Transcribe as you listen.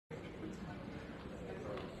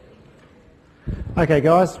Okay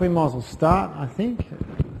guys, we might as well start, I think.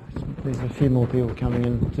 There's a few more people coming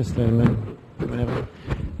in just in a minute, whenever.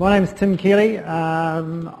 My name is Tim Keeley.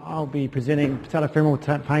 I'll be presenting patello-femoral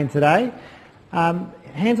pain today.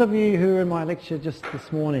 Hands up you who were in my lecture just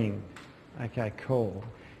this morning. Okay, cool.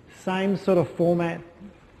 Same sort of format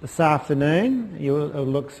this afternoon. It'll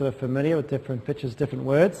look sort of familiar with different pictures, different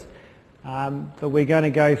words. But we're going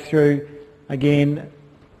to go through, again,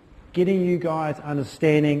 getting you guys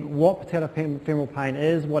understanding what patello-femoral pain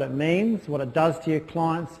is, what it means, what it does to your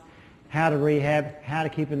clients, how to rehab, how to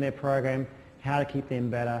keep in their program, how to keep them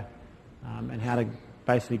better, and how to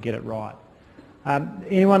basically get it right.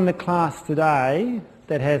 Anyone in the class today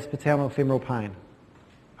that has patellofemoral pain?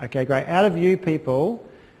 Okay, great. Out of you people,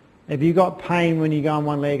 have you got pain when you go on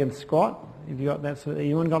one leg and squat? Have you got that sort of,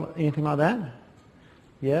 anyone got anything like that?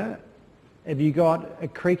 Yeah? Have you got a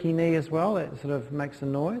creaky knee as well that sort of makes a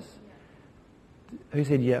noise? Who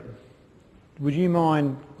said yep? Would you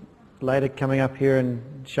mind later coming up here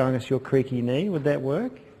and showing us your creaky knee? Would that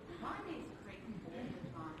work? My knee's creaking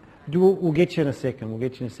all the time. We'll get you in a second. We'll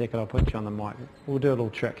get you in a second. I'll put you on the mic. We'll do a little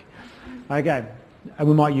trick. Okay. And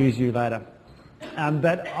we might use you later.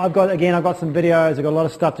 But I've got some videos. I've got a lot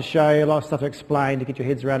of stuff to show you, a lot of stuff to explain to get your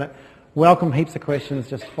heads around it. Welcome heaps of questions.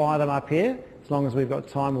 Just fire them up here. As long as we've got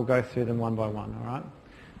time, we'll go through them one by one. All right?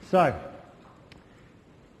 So,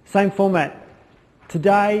 same format.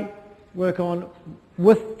 Today, work on,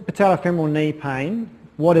 with patellofemoral knee pain,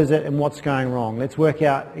 what is it and what's going wrong? Let's work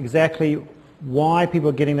out exactly why people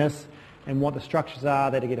are getting this and what the structures are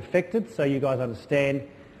that get affected so you guys understand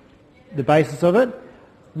the basis of it.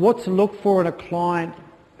 What to look for in a client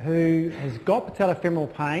who has got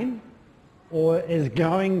patellofemoral pain or is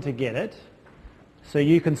going to get it so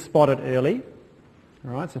you can spot it early.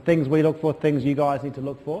 All right, so things we look for, things you guys need to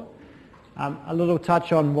look for. A little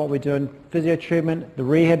touch on what we're doing, physio treatment, the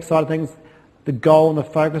rehab side of things, the goal and the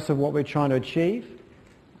focus of what we're trying to achieve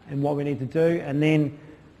and what we need to do, and then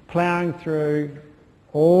ploughing through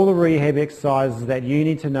all the rehab exercises that you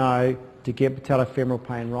need to know to get patellofemoral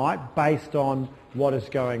pain right based on what is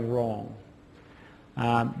going wrong.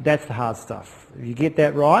 That's the hard stuff. If you get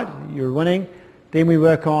that right, you're winning. Then we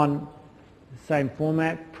work on same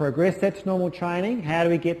format, progress that to normal training. How do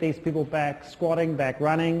we get these people back squatting, back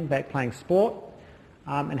running, back playing sport?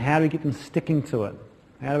 And how do we get them sticking to it?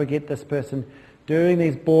 How do we get this person doing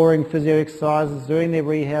these boring physio exercises, doing their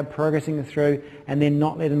rehab, progressing through, and then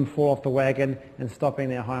not letting them fall off the wagon and stopping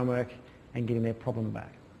their homework and getting their problem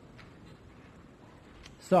back?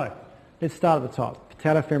 So, let's start at the top.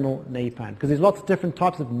 Patellofemoral knee pain. Because there's lots of different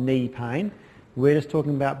types of knee pain. We're just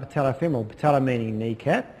talking about patellofemoral. Patella meaning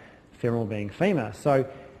kneecap, femoral being femur. So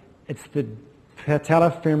it's the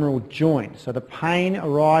patellofemoral joint. So the pain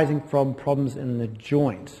arising from problems in the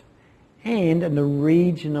joint and in the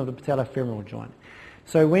region of the patellofemoral joint.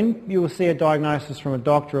 So when you will see a diagnosis from a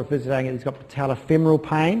doctor or physio saying he's got patellofemoral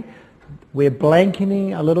pain, we're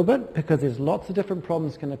blanketing a little bit because there's lots of different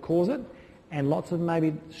problems going to cause it and lots of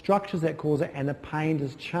maybe structures that cause it, and the pain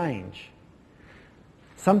does change.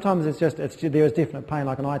 Sometimes there is definite pain,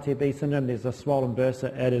 like an ITB syndrome, there's a swollen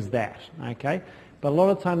bursa, it is that, okay? But a lot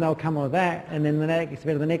of the time they'll come on with that, and then the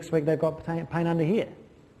next week they've got pain under here.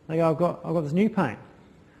 They go, I've got this new pain.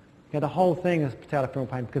 Okay, the whole thing is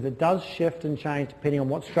patellofemoral pain because it does shift and change depending on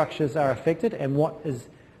what structures are affected and what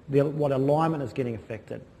alignment is getting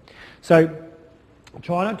affected. So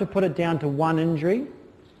try not to put it down to one injury.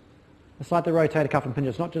 It's like the rotator cuff impingement.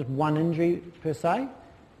 It's not just one injury per se.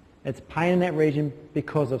 It's pain in that region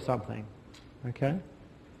because of something. Okay?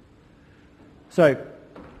 So,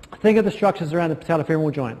 think of the structures around the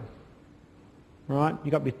patellofemoral joint. Right?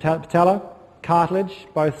 You've got patella, cartilage,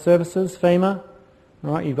 both surfaces, femur.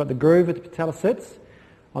 Right? You've got the groove where the patella sits.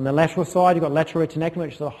 On the lateral side, you've got lateral retinaculum,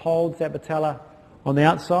 which sort of holds that patella on the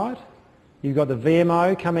outside. You've got the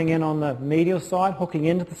VMO coming in on the medial side, hooking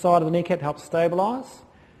into the side of the kneecap to help stabilise.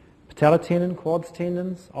 Patella tendon, quads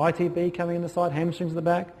tendons, ITB coming in the side, hamstrings at the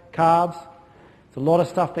back, calves. It's a lot of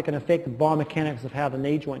stuff that can affect the biomechanics of how the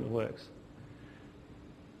knee joint works.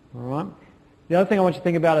 All right. The other thing I want you to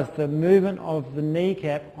think about is the movement of the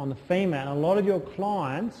kneecap on the femur. And a lot of your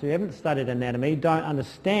clients who haven't studied anatomy don't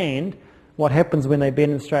understand what happens when they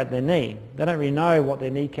bend and straighten their knee. They don't really know what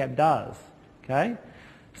their kneecap does. Okay.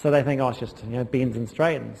 So they think, oh, it's just bends and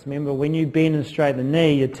straightens. Remember, when you bend and straighten the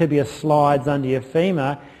knee, your tibia slides under your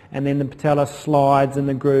femur, and then the patella slides in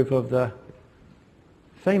the groove of the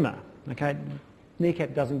femur. Okay,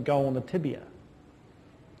 kneecap doesn't go on the tibia.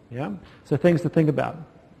 Yeah, so things to think about.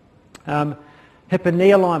 Hip and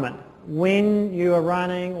knee alignment. When you are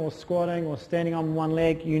running or squatting or standing on one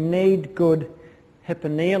leg, you need good hip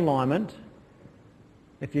and knee alignment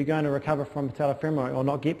if you're going to recover from patellofemoral or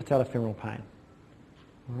not get patellofemoral pain.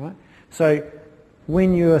 All right? So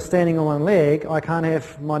when you are standing on one leg, I can't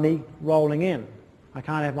have my knee rolling in. I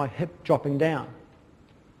can't have my hip dropping down.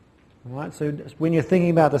 All right? So when you're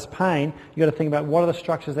thinking about this pain, you've got to think about what are the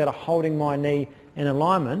structures that are holding my knee in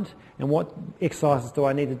alignment and what exercises do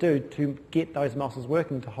I need to do to get those muscles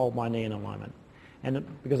working to hold my knee in alignment. And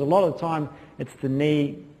because a lot of the time it's the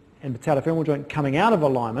knee and patellofemoral joint coming out of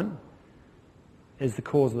alignment is the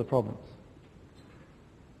cause of the problems.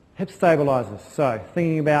 Hip stabilisers. So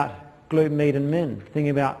thinking about glute med and min, thinking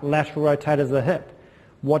about lateral rotators of the hip.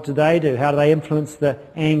 What do they do? How do they influence the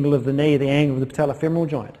angle of the knee, the angle of the patellofemoral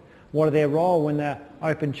joint? What are their role when they're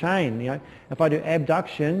open chain? You know, if I do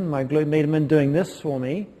abduction, my glute med and min doing this for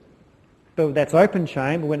me, but that's open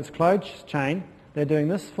chain, but when it's closed chain, they're doing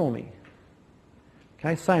this for me.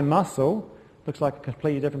 Okay, same muscle, looks like a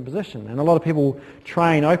completely different position. And a lot of people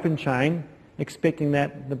train open chain expecting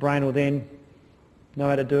that the brain will then know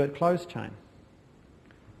how to do it closed chain.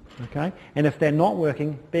 Okay, and if they're not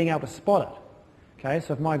working, being able to spot it. Okay,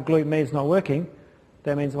 so if my glute med is not working,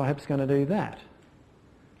 that means my hip's going to do that.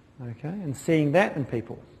 Okay, and seeing that in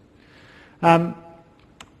people.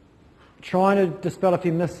 Trying to dispel a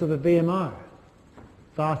few myths of the VMO.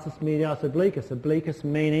 Vastus medialis obliquus. Obliquus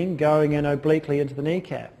meaning going in obliquely into the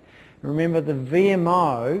kneecap. Remember, the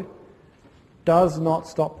VMO does not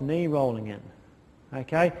stop the knee rolling in.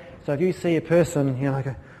 Okay, so if you see a person, you know, like,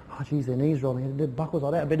 oh geez, their knee's rolling in, it buckles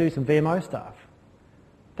like that, but do some VMO stuff.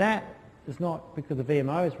 That is not because the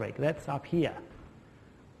VMO is weak. That's up here.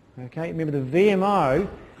 Okay, remember the VMO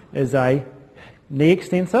is a knee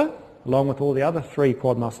extensor along with all the other three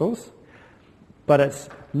quad muscles, but its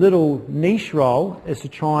little niche role is to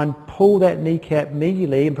try and pull that kneecap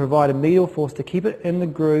medially and provide a medial force to keep it in the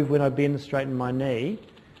groove when I bend and straighten my knee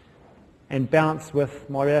and balance with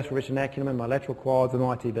my lateral retinaculum, my lateral quads and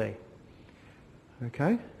ITB.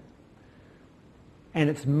 Okay? And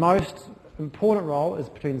its most important role is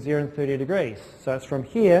between 0 and 30 degrees. So it's from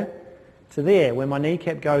here to there, when my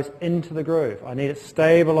kneecap goes into the groove. I need it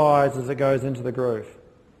stabilised as it goes into the groove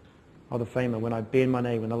of the femur. When I bend my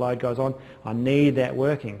knee, when the load goes on, I need that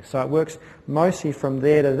working. So it works mostly from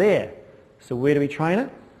there to there. So where do we train it?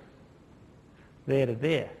 There to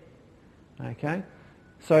there. Okay?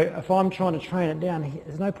 So if I'm trying to train it down here,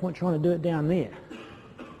 there's no point trying to do it down there,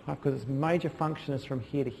 right? Because its major function is from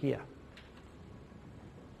here to here.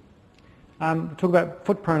 Talk about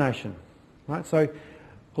foot pronation. Right? So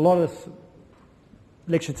a lot of this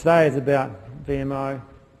lecture today is about VMO,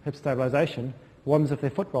 hip stabilisation. What happens if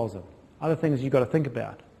their foot rolls in? Other things you've got to think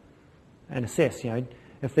about and assess. You know,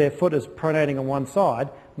 if their foot is pronating on one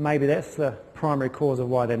side, maybe that's the primary cause of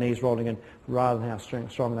why their knee's rolling in rather than how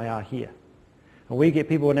strong they are here. And we get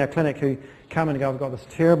people in our clinic who come in and go, I've got this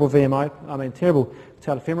terrible terrible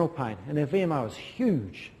patellofemoral pain, and their VMO is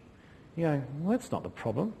huge. You go, well, that's not the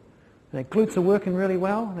problem. Their glutes are working really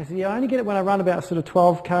well. And they say, yeah, I only get it when I run about sort of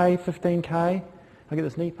 12k, 15k. I get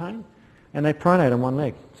this knee pain. And they pronate on one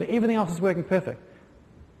leg. So everything else is working perfect,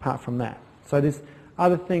 apart from that. So there's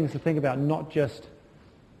other things to think about, not just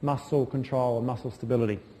muscle control or muscle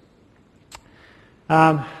stability.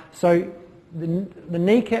 So the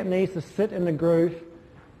kneecap needs to sit in the groove,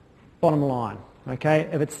 bottom line. Okay,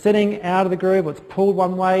 if it's sitting out of the groove, or it's pulled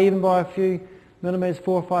one way, even by a few millimetres,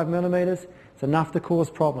 4 or 5 millimetres, it's enough to cause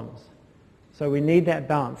problems. So we need that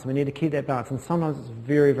balance. We need to keep that balance, and sometimes it's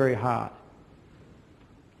very, very hard.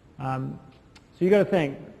 So you've got to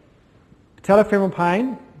think, patellofemoral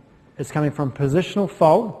pain is coming from positional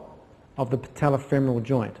fault of the patellofemoral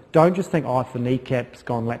joint. Don't just think, oh, it's the kneecap's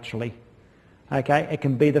gone laterally. Okay, it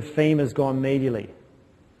can be the femur's gone medially.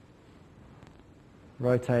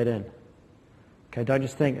 Rotate in. Okay, don't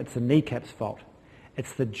just think it's the kneecap's fault.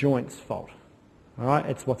 It's the joint's fault. All right,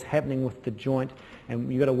 it's what's happening with the joint,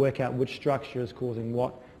 and you've got to work out which structure is causing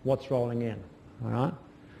what's rolling in. All right.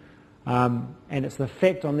 And it's the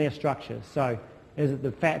effect on their structures. So is it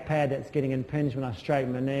the fat pad that's getting impinged when I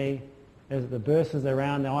straighten my knee? Is it the bursas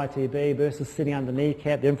around the ITB, bursas sitting under the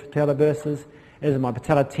kneecap, the infrapatellar bursas? Is it my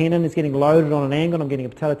patellar tendon is getting loaded on an angle and I'm getting a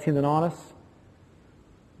patellar tendonitis?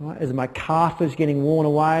 Right? Is it my cartilage getting worn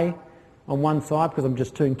away on one side because I'm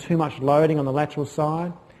just doing too much loading on the lateral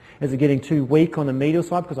side? Is it getting too weak on the medial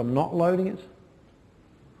side because I'm not loading it?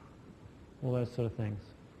 All those sort of things.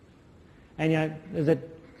 And you know, is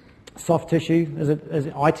it soft tissue? Is it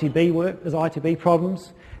ITB work? Is it ITB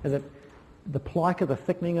problems? Is it the plica, the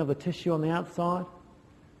thickening of the tissue on the outside?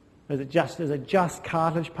 Is it just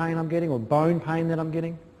cartilage pain I'm getting, or bone pain that I'm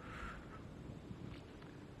getting?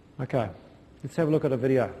 Okay, let's have a look at a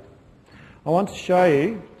video. I want to show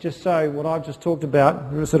you, just so what I've just talked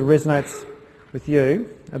about sort of resonates with you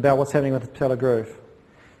about what's happening with the patellar groove.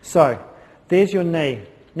 So, there's your knee.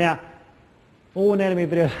 Now, all anatomy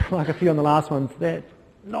videos, like a few on the last ones, they're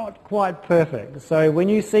not quite perfect. So when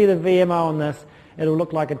you see the VMO on this, it'll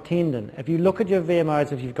look like a tendon. If you look at your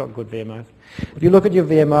VMOs, if you've got good VMOs, if you look at your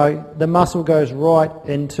VMO, the muscle goes right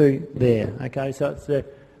into there. Okay, so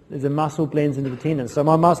there's a muscle blends into the tendon. So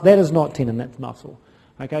my muscle, that is not tendon, that's muscle.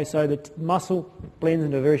 Okay, so the muscle blends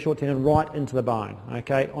into a very short tendon right into the bone.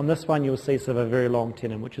 Okay, on this one you'll see sort of a very long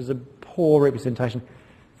tendon, which is a poor representation.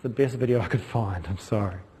 It's the best video I could find, I'm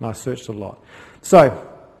sorry. And I searched a lot. So,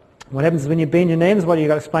 what happens is when you bend your knee, this is what you've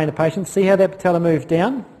got to explain to patients. See how that patella moves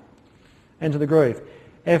down into the groove.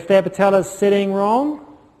 If that patella is sitting wrong,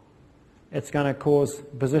 it's going to cause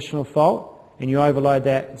positional fault, and you overload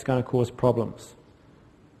that, it's going to cause problems.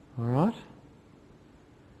 Alright?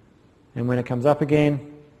 And when it comes up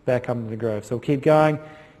again, back up into the groove. So we'll keep going.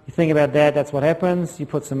 You think about that, that's what happens. You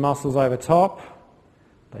put some muscles over top.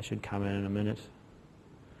 They should come in a minute.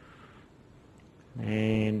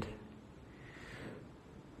 And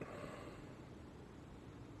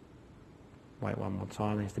wait one more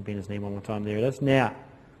time. He has to bend his knee one more time. There it is. Now,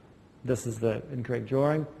 this is the incorrect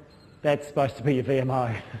drawing. That's supposed to be your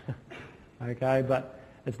VMO. Okay, but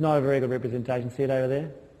it's not a very good representation. See it over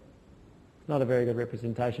there? It's not a very good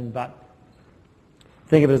representation, but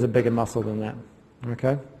think of it as a bigger muscle than that.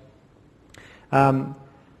 Okay? But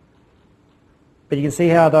you can see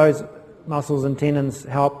how those muscles and tendons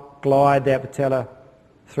help glide that patella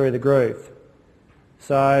through the groove.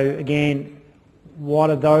 So again,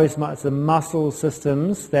 what are those? It's the muscle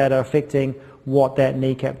systems that are affecting what that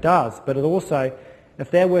kneecap does. But it also,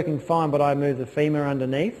 if they're working fine, but I move the femur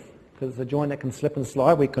underneath, because it's a joint that can slip and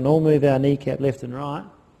slide, we can all move our kneecap left and right.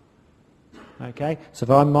 Okay, so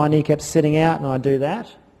if my kneecap's sitting out and I do that,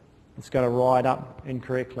 it's going to ride up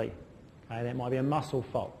incorrectly. Okay, that might be a muscle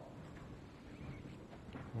fault.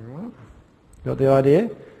 All right, got the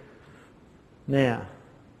idea? Now,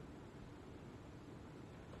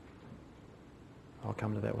 I'll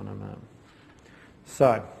come to that one in a minute.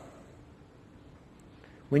 So,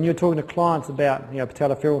 when you're talking to clients about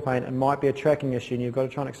patello-femoral pain, it might be a tracking issue, and you've got to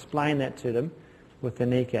try and explain that to them with the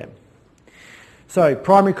kneecap. So,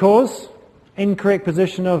 primary cause, incorrect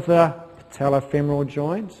position of the patellofemoral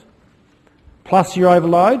joint, plus your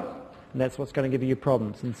overload, and that's what's going to give you your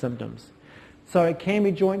problems and symptoms. So it can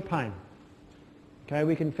be joint pain. Okay,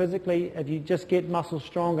 we can physically, if you just get muscles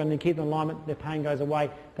stronger and you keep them in alignment, their pain goes away.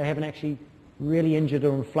 They haven't actually really injured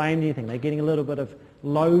or inflamed anything. They're getting a little bit of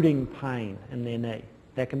loading pain in their knee.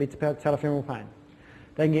 That can be patellofemoral pain.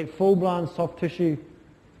 They can get full-blown soft tissue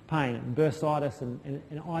pain, and bursitis and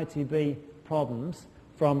ITB problems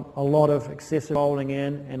from a lot of excessive rolling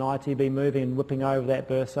in and ITB moving and whipping over that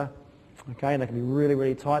bursa. Okay, and they can be really,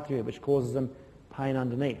 really tight through it, which causes them pain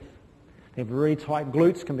underneath. They have really tight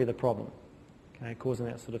glutes can be the problem, okay, causing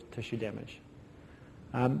that sort of tissue damage.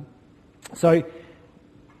 So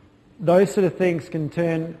those sort of things can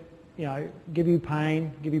turn, give you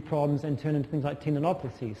pain, give you problems, and turn into things like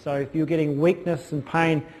tendinopathy. So if you're getting weakness and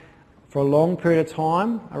pain for a long period of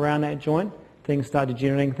time around that joint, things start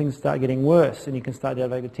degenerating, things start getting worse, and you can start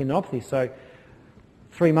developing tendinopathy. So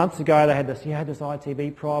 3 months ago they had this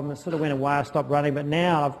ITB problem. It sort of went away, I stopped running, but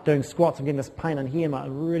now I'm doing squats, I'm getting this pain on here, a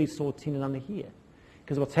really sore tendon under here.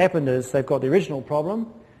 Because what's happened is they've got the original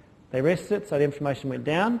problem, they rested it, so the inflammation went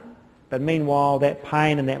down, but meanwhile that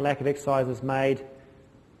pain and that lack of exercise has made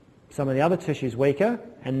some of the other tissues weaker,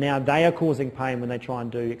 and now they are causing pain when they try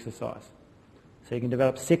and do exercise. So you can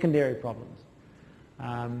develop secondary problems.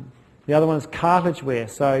 The other one is cartilage wear,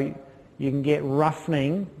 so you can get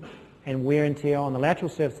roughening and wear and tear on the lateral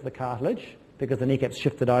surface of the cartilage because the kneecap's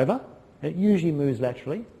shifted over. It usually moves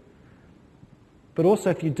laterally. But also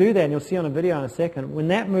if you do that, and you'll see on a video in a second, when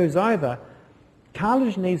that moves over,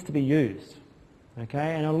 cartilage needs to be used.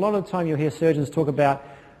 Okay, and a lot of the time you'll hear surgeons talk about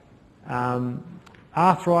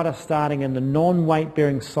arthritis starting in the non-weight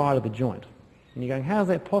bearing side of the joint. And you're going, how is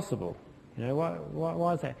that possible?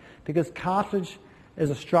 Why is that? Because cartilage is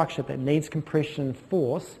a structure that needs compression and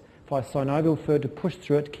force by synovial fluid to push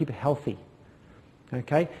through it to keep it healthy.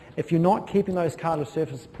 Okay? If you're not keeping those cartilage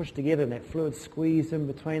surfaces pushed together and that fluid squeezed in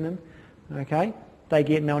between them, okay, they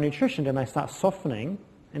get malnutrition and they start softening,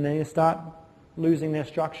 and then you start losing their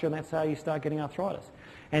structure, and that's how you start getting arthritis.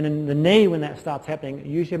 And in the knee, when that starts happening, it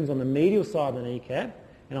usually happens on the medial side of the kneecap,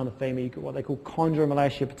 and on the femur you get what they call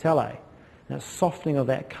chondromalacia patellae, and that's softening of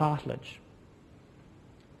that cartilage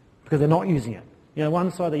because they're not using it.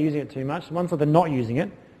 One side they're using it too much, one side they're not using it,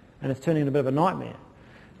 and it's turning into a bit of a nightmare.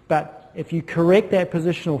 But if you correct that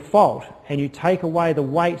positional fault and you take away the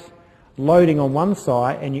weight loading on one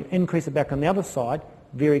side and you increase it back on the other side,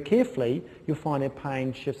 very carefully, you'll find their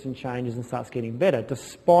pain shifts and changes and starts getting better,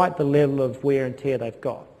 despite the level of wear and tear they've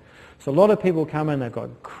got. So a lot of people come in, they've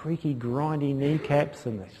got creaky, grindy kneecaps,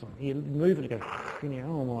 and you move it and go,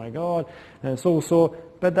 oh my God, and it's all sore.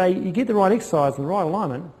 But you get the right exercise and the right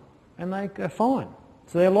alignment, and they're fine.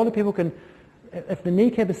 So a lot of people can, if the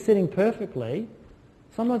kneecap is sitting perfectly,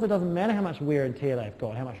 sometimes it doesn't matter how much wear and tear they've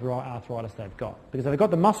got, how much arthritis they've got. Because if they've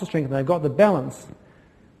got the muscle strength and they've got the balance,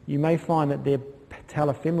 you may find that their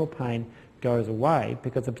patellofemoral pain goes away,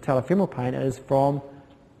 because the patellofemoral pain is from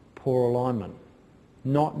poor alignment,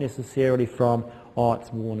 not necessarily from,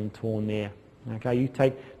 it's worn and torn there. Okay, you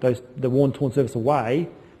take the worn and torn surface away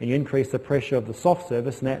and you increase the pressure of the soft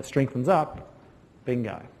surface, and that strengthens up,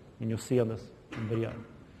 bingo. And you'll see on this video.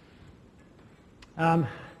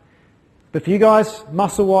 But for you guys,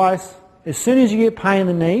 muscle-wise, as soon as you get pain in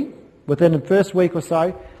the knee, within the first week or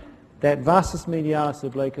so, that vastus medialis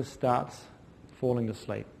obliquus starts falling to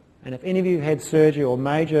sleep. And if any of you have had surgery or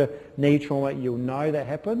major knee trauma, you'll know that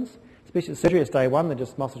happens. Especially at surgery, it's day one,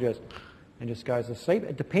 the muscle just goes to sleep.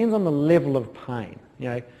 It depends on the level of pain.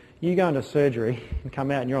 You go into surgery and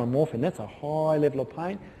come out and you're on morphine, that's a high level of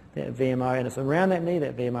pain, that VMO, and it's around that knee,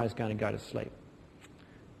 that VMO is going to go to sleep.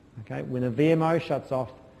 Okay, when the VMO shuts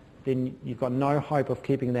off, then you've got no hope of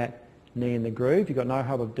keeping that knee in the groove, you've got no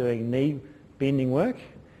hope of doing knee bending work,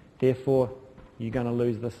 therefore you're going to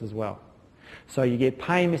lose this as well. So you get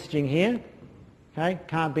pain messaging here, okay,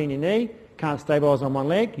 can't bend your knee, can't stabilise on one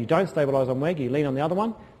leg, you don't stabilise on one leg, you lean on the other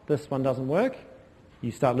one, this one doesn't work,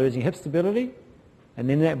 you start losing hip stability, and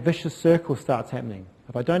then that vicious circle starts happening.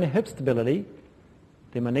 If I don't have hip stability,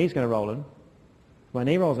 then my knee's going to roll in. If my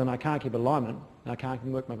knee rolls in, I can't keep alignment, and I can't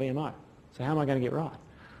work my VMO. So how am I going to get right?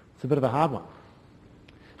 It's a bit of a hard one.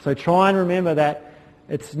 So try and remember that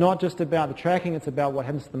it's not just about the tracking, it's about what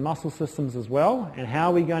happens to the muscle systems as well, and how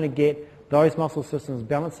are we going to get those muscle systems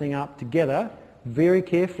balancing up together very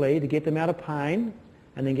carefully to get them out of pain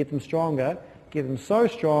and then get them stronger, get them so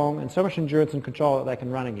strong and so much endurance and control that they can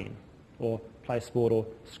run again or play sport or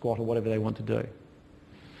squat or whatever they want to do.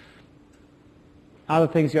 Other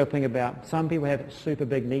things you've got to think about, some people have super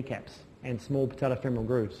big kneecaps and small patellofemoral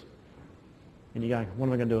grooves. And you're going, what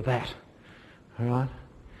am I going to do with that? All right.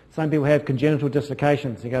 Some people have congenital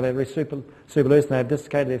dislocations. They're really super loose, and they've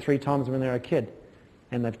dislocated there 3 times when they're a kid.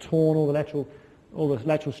 And they've torn all the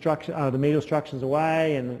lateral structure, the medial structures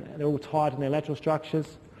away, and they're all tight in their lateral structures.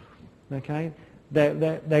 Okay, they're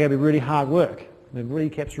going to be really hard work. The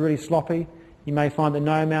kneecap's really sloppy. You may find that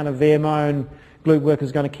no amount of VMO and glute work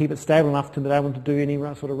is going to keep it stable enough to be able to do any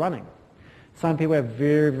sort of running. Some people have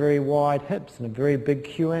very, very wide hips and a very big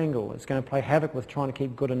Q angle. It's going to play havoc with trying to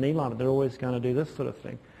keep good knee alignment. They're always going to do this sort of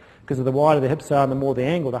thing. Because the wider the hips are and the more the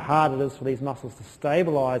angle, the harder it is for these muscles to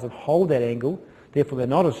stabilise and hold that angle. Therefore, they're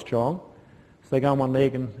not as strong. So they go on one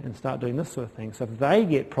leg and start doing this sort of thing. So if they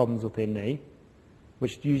get problems with their knee,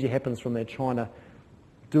 which usually happens from they're trying to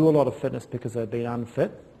do a lot of fitness because they've been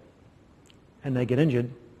unfit, and they get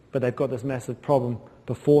injured, but they've got this massive problem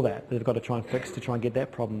before that they've got to try and fix to try and get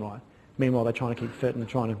that problem right. Meanwhile, they're trying to keep fit and they're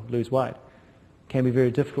trying to lose weight. It can be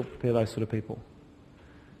very difficult for those sort of people.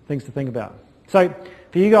 Things to think about. So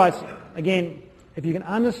for you guys, again, if you can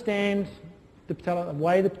understand the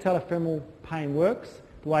way the patellofemoral pain works,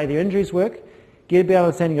 the way the injuries work, get a better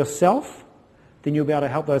understanding yourself, then you'll be able to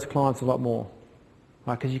help those clients a lot more.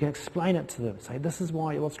 Right? Because you can explain it to them. Say, this is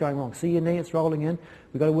what's going wrong. See your knee, it's rolling in.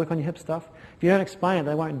 We've got to work on your hip stuff. If you don't explain it,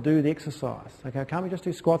 they won't do the exercise. Okay, can't we just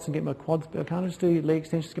do squats and get my quads better? Can't I just do leg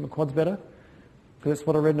extensions to get my quads better? Because that's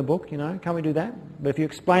what I read in a book, Can't we do that? But if you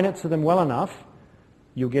explain it to them well enough,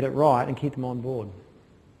 you'll get it right and keep them on board.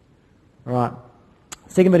 All right.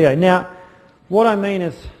 Second video. Now, what I mean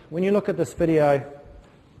is, when you look at this video,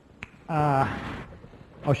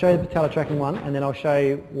 I'll show you the patella tracking one, and then I'll show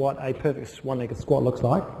you what a perfect one-legged squat looks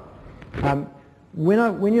like.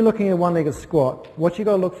 When you're looking at a one-legged squat, what you've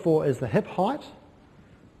got to look for is the hip height.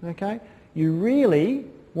 Okay? You really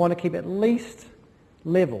want to keep at least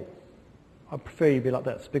level. I prefer you be like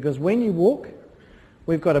this, because when you walk,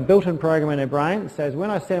 we've got a built-in program in our brain that says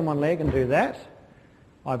when I stand on one leg and do that,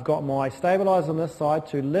 I've got my stabiliser on this side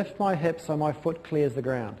to lift my hip so my foot clears the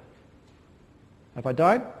ground. If I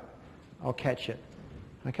don't, I'll catch it.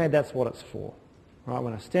 Okay, that's what it's for. Right,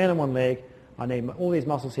 when I stand on one leg, I need all these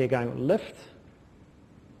muscles here going lift,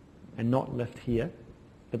 and not lift here,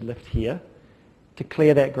 but lift here, to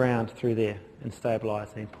clear that ground through there and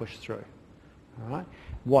stabilise and push through. All right.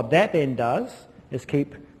 What that then does is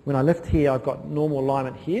when I lift here, I've got normal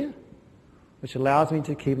alignment here, which allows me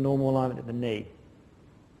to keep normal alignment at the knee.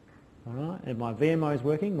 All right. If my VMO is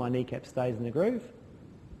working, my kneecap stays in the groove,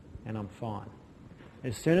 and I'm fine.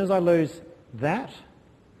 As soon as I lose that,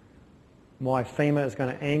 my femur is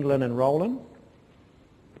going to angle in and roll in,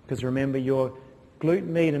 because remember your glute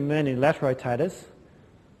med and min and lateral rotators,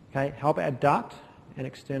 okay, help adduct and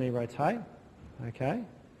externally rotate, okay.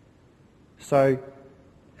 So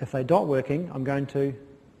if they're not working, I'm going to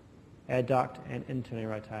adduct and internally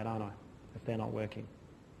rotate, aren't I, if they're not working.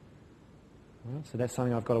 Right, so that's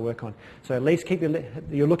something I've got to work on. So at least keep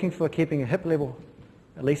you're looking for keeping a hip level,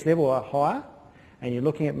 at least level or higher, and you're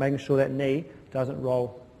looking at making sure that knee doesn't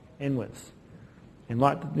roll inwards. And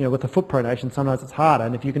like, with the foot pronation, sometimes it's harder.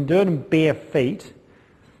 And if you can do it in bare feet,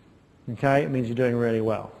 okay, it means you're doing really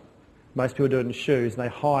well. Most people do it in shoes, and they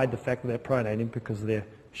hide the fact that they're pronating because their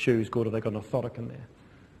shoe's good or they've got an orthotic in there.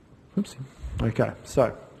 Oopsie. Okay,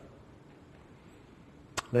 so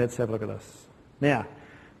let's have a look at this. Now,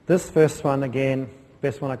 this first one, again,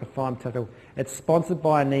 best one I could find. It's sponsored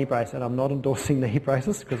by a knee brace, and I'm not endorsing knee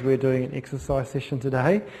braces because we're doing an exercise session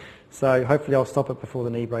today. So hopefully I'll stop it before the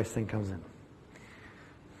knee brace thing comes in.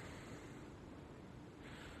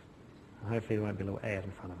 Hopefully there won't be a little ad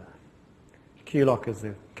in front of it. Keeley is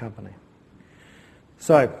the company.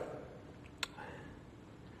 So,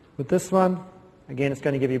 with this one, again, it's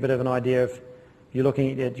going to give you a bit of an idea of, you're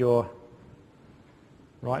looking at your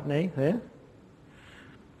right knee there.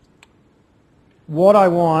 What I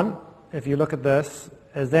want, if you look at this,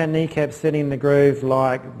 is that kneecap sitting in the groove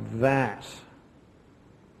like that.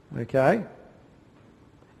 Okay?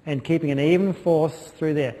 And keeping an even force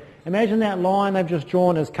through there. Imagine that line they've just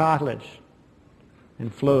drawn as cartilage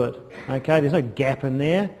and fluid. Okay? There's no gap in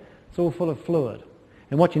there. It's all full of fluid.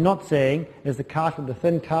 And what you're not seeing is the cartilage, the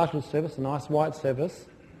thin cartilage surface, a nice white surface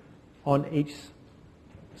on each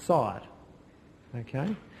side.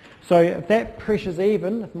 Okay? So if that pressure's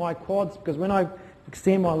even, if my quads, because when I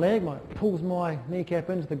extend my leg, it pulls my kneecap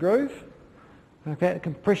into the groove. Okay, the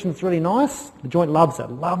compression's really nice. The joint loves it.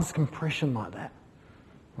 Loves compression like that.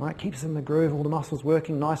 Right? Keeps it in the groove, all the muscles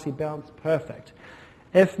working, nicely balanced, perfect.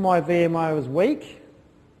 If my VMO is weak,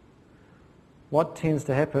 what tends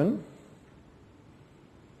to happen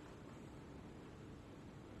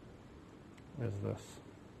is this.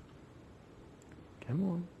 Come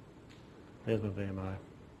on. There's my VMO.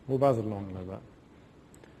 We'll buzz it along a little bit.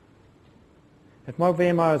 If my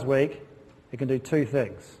VMO is weak, it can do two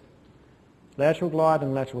things. Lateral glide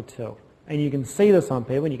and lateral tilt. And you can see this on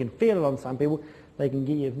people, and you can feel it on some people. They can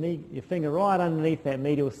get your finger right underneath that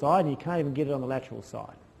medial side, and you can't even get it on the lateral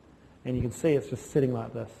side. And you can see it's just sitting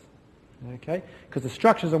like this. Okay? Because the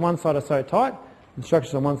structures on one side are so tight, and the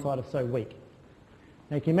structures on one side are so weak.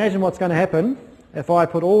 Now you can imagine what's going to happen if I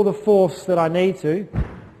put all the force that I need to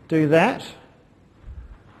do that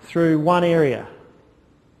through one area.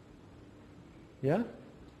 Yeah?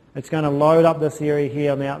 It's going to load up this area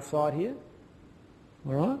here on the outside here.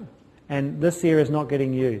 All right? And this area is not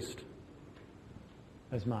getting used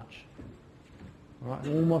as much. All right?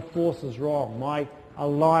 All my force is wrong. My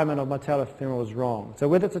alignment of my patellofemoral is wrong. So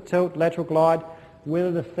whether it's a tilt, lateral glide,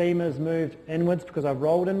 whether the femur's moved inwards because I've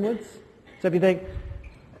rolled inwards. So if you think,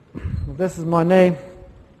 this is my knee,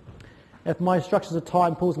 if my structures are tight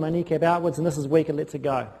and pulls my kneecap outwards and this is weak, it lets it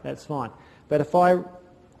go. That's fine. But if I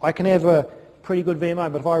can have a pretty good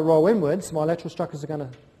VMO, but if I roll inwards, my lateral structures are going to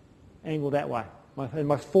angle that way. And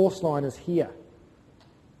my force line is here.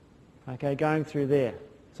 Okay, going through there.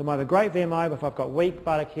 So I might have a great VMO, but if I've got weak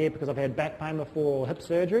buttock here because I've had back pain before or hip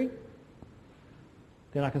surgery,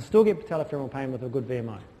 then I can still get patellofemoral pain with a good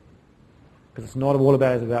VMO. Because it's not all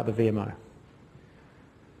about the VMO.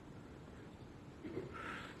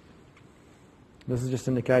 This is just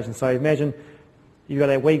an indication. So imagine you've got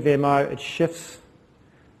a weak VMO, it shifts.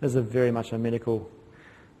 This is very much a medical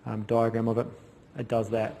diagram of it. It does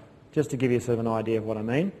that, just to give you sort of an idea of what I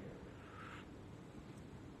mean.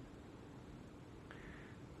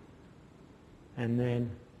 And then,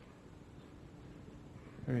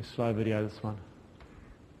 very slow video this one.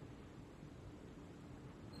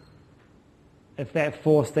 If that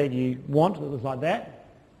force that you want that was like that,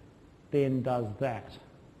 then does that.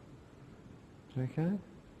 Okay?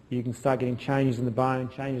 You can start getting changes in the bone,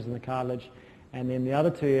 changes in the cartilage, and then the other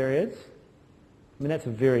two areas, I mean that's a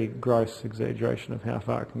very gross exaggeration of how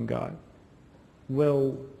far it can go,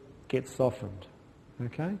 will get softened,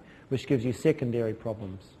 okay? Which gives you secondary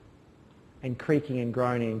problems, and creaking and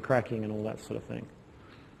groaning and cracking and all that sort of thing.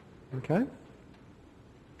 Okay?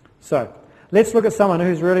 So, let's look at someone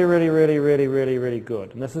who's really, really, really, really, really, really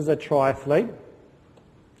good. And this is a triathlete.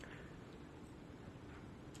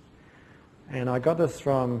 And I got this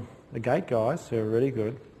from the Gate guys, who are really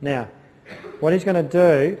good. Now, what he's going to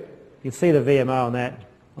do, you can see the VMO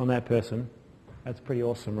on that person. That's pretty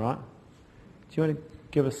awesome, right? Do you want to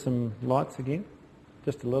give us some lights again?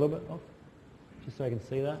 Just a little bit off? Just so I can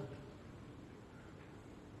see that.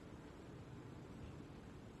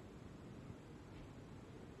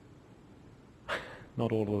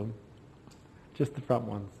 not all of them, just the front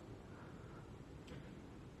ones.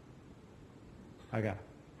 Okay.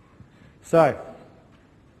 So,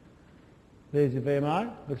 there's your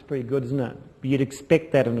VMO. Looks pretty good, isn't it? But you'd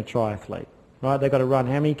expect that in a triathlete, right? They've got to run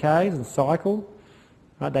how many Ks and cycle,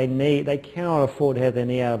 right? They cannot afford to have their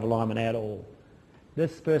knee out of alignment at all.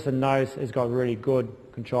 This person knows has got really good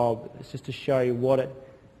control. It's just to show you what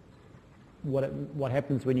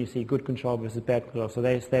happens when you see good control versus bad control. So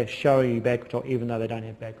they're showing you bad control even though they don't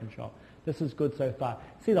have bad control. This is good so far.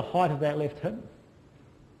 See the height of that left hip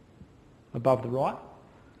above the right,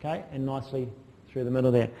 okay, and nicely through the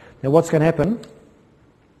middle there. Now what's going to happen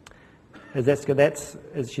is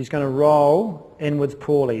she's going to roll inwards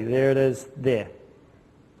poorly. There it is, there.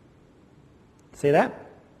 See that?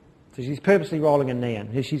 So she's purposely rolling a knee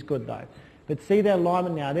in. She's good though. But see that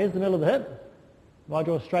alignment now. There's the middle of the hip. If I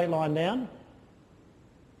draw a straight line down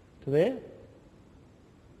to there,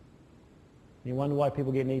 you wonder why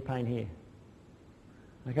people get knee pain here.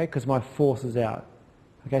 Okay, because my force is out.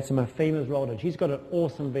 Okay, so my femur's rolled in. She's got an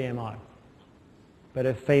awesome VMO, but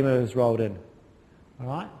her femur is rolled in. All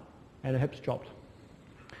right, and her hip's dropped.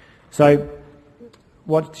 So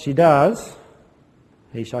what she does,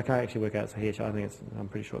 I can't actually work out it's a he. I'm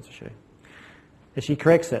pretty sure it's a she. Is she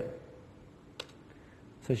corrects it.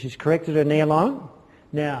 So she's corrected her knee alignment.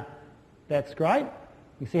 Now, that's great.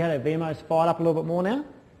 You see how that VMO's fired up a little bit more now?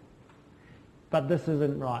 But this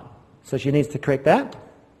isn't right. So she needs to correct that.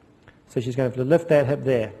 So she's going to have to lift that hip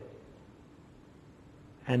there.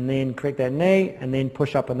 And then correct that knee, and then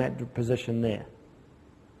push up in that position there.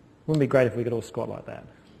 Wouldn't it be great if we could all squat like that?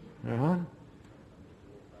 Alright?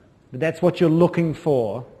 But that's what you're looking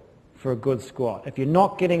for a good squat. If you're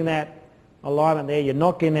not getting that alignment there, you're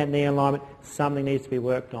not getting that knee alignment, something needs to be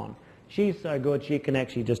worked on. She's so good, she can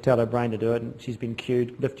actually just tell her brain to do it, and she's been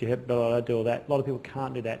cued, lift your hip, blah, blah, blah, do all that. A lot of people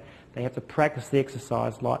can't do that. They have to practice the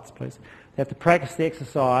exercise, lights please. They have to practice the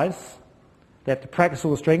exercise, they have to practice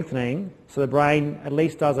all the strengthening, so the brain at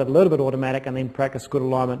least does it a little bit automatic, and then practice good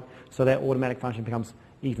alignment, so that automatic function becomes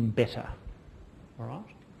even better. Alright?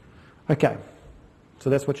 Okay. So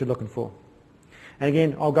that's what you're looking for. And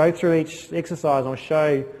again, I'll go through each exercise and I'll show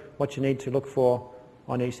you what you need to look for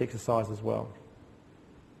on each exercise as well.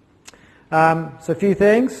 So a few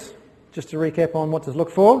things, just to recap on what to look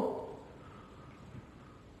for.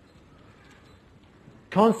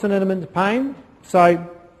 Constant intermittent pain. So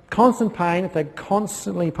constant pain, if they're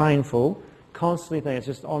constantly painful, it's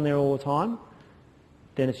just on there all the time,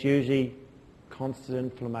 then it's usually constant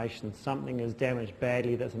inflammation. Something is damaged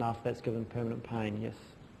badly that's enough that's given permanent pain. Yes?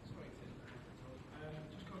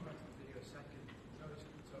 Just going back to the video a second, notice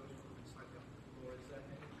the toes moving slightly off the floor. Is there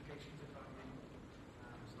any implications of that being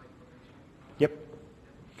slight pronation? Yep.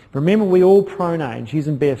 Remember, we all pronate, and she's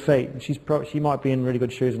in bare feet. And she might be in really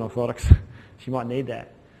good shoes and orthotics. She might need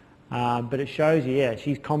that. But it shows you, yeah,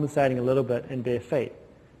 she's compensating a little bit in bare feet.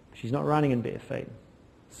 She's not running in bare feet.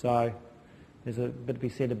 So there's a bit to be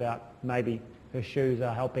said about maybe her shoes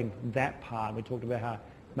are helping that part. We talked about how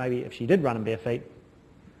maybe if she did run in bare feet,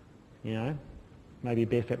 maybe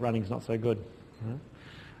barefoot running is not so good.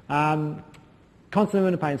 Constant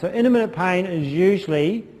intermittent pain. So intermittent pain is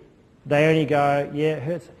usually, they only go, yeah, it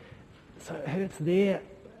hurts. So it hurts there,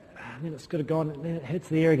 and then it's got to go on, and then it hurts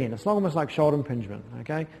there again. It's almost like shoulder impingement,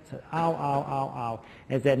 okay? So ow, ow, ow, ow.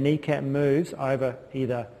 As that kneecap moves over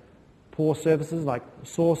either poor surfaces, like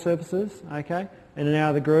sore surfaces, okay, in and out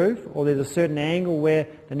of the groove, or there's a certain angle where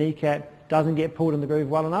the kneecap doesn't get pulled in the groove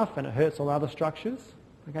well enough and it hurts all other structures.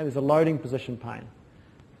 Okay, there's a loading position pain.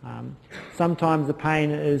 Sometimes the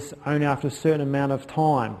pain is only after a certain amount of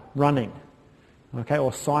time running, okay,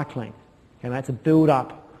 or cycling. Okay, that's a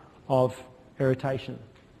build-up of irritation.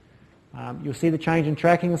 You'll see the change in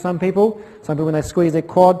tracking with some people. Some people, when they squeeze their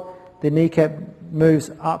quad, their kneecap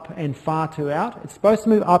moves up and far too out. It's supposed to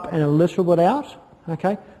move up and a little bit out,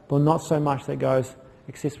 okay, but not so much that goes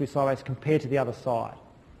excessively sideways compared to the other side.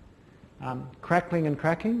 Crackling and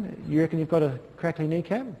cracking, you reckon you've got a crackling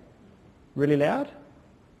kneecap? Really loud?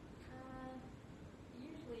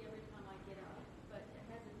 Usually every time I get up, but it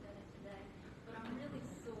hasn't done it today. But I'm really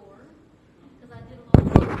sore because I did a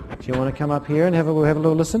lot of... Do you want to come up here and have a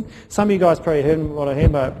little listen? Some of you guys probably heard what I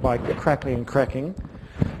heard by crackling and cracking.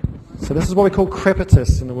 So this is what we call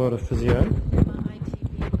crepitus in the world of physio. My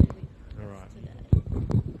ITB really hurts today.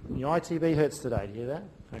 Your ITB hurts today, do you hear that?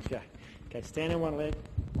 Okay. Okay, stand on one leg.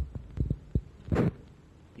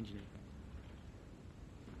 Engineer.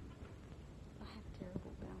 I have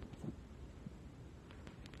terrible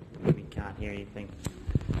balance. We can't hear anything.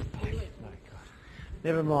 Oh, God.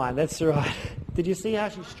 Never mind, that's all right. Did you see how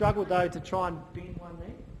she struggled though to try and bend one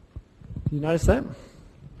knee? Did you notice that?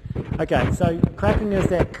 Okay, so cracking is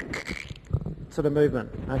that sort of movement.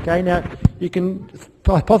 Okay, now you can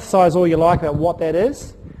hypothesize all you like about what that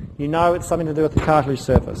is. You know it's something to do with the cartilage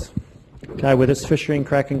surface. Okay, whether it's fissuring,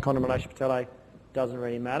 cracking, condylation patellae, doesn't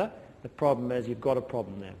really matter. The problem is you've got a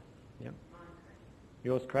problem there. Yep.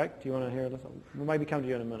 Yours cracked? Do you want to hear this? We'll maybe come to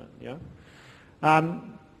you in a minute. Yeah.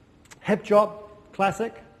 Hip drop,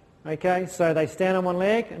 classic. Okay, so they stand on one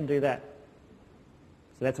leg and do that.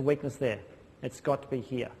 So that's a weakness there. It's got to be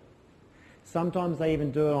here. Sometimes they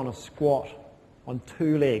even do it on a squat, on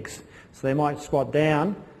two legs. So they might squat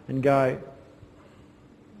down and go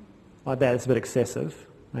like that. It's a bit excessive.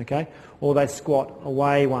 Okay, or they squat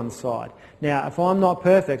away one side. Now, if I'm not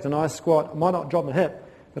perfect and I squat, I might not drop my hip,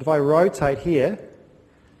 but if I rotate here,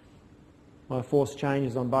 my force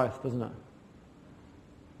changes on both, doesn't it?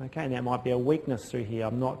 Okay, and that might be a weakness through here.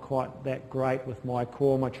 I'm not quite that great with my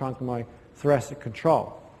core, my trunk, and my thoracic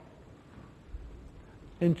control.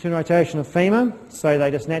 Internal rotation of femur, so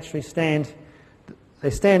they just naturally stand.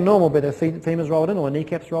 They stand normal, but their femur's rolled in or their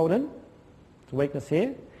kneecaps rolled in. It's a weakness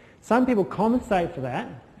here. Some people compensate for that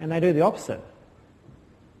and they do the opposite.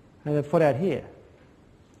 And they foot out here.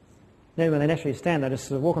 Then when they naturally stand, they just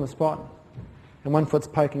sort of walk on the spot and one foot's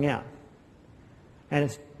poking out. And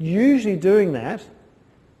it's usually doing that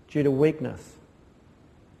due to weakness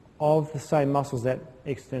of the same muscles that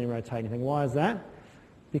externally rotate. You think, why is that?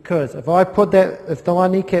 Because if I put that, if my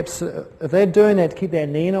kneecaps, if they're doing that to keep their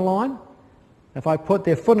knee in a line, if I put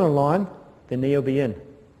their foot in a line, their knee will be in.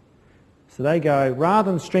 So they go, rather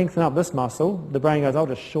than strengthen up this muscle, the brain goes, I'll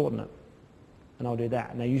just shorten it. And I'll do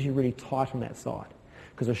that. And they're usually really tight on that side.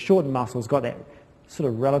 Because a shortened muscle's got that sort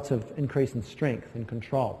of relative increase in strength and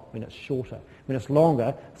control when it's shorter. When it's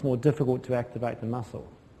longer, it's more difficult to activate the muscle.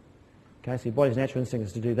 Okay, so your body's natural instinct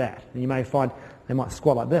is to do that. And you may find they might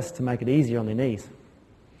squat like this to make it easier on their knees.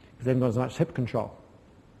 Because they haven't got as much hip control.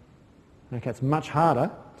 Okay, it's much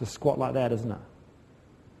harder to squat like that, isn't it?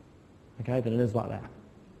 Okay, than it is like that.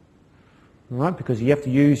 Right, because you have to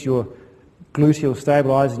use your gluteal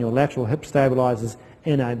stabilizers and your lateral hip stabilizers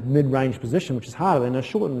in a mid-range position, which is harder than a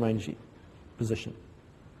shortened range position.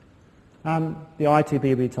 The ITB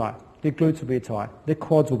will be tight, their glutes will be tight, their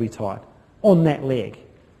quads will be tight on that leg.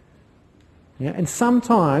 Yeah? And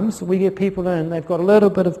sometimes we get people in, they've got a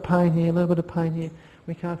little bit of pain here, a little bit of pain here.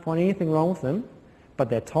 We can't find anything wrong with them, but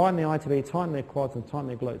they're tight in their ITB, tight in their quads, and tight in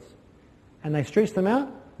their glutes. And they stretch them out,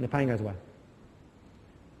 and the pain goes away.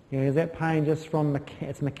 You know, is that pain just from,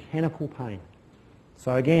 it's mechanical pain.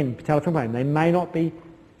 So again, patello-femoral pain, they may not be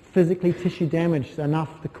physically tissue damaged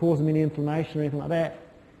enough to cause them any inflammation or anything like that,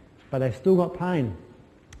 but they've still got pain.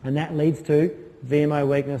 And that leads to VMO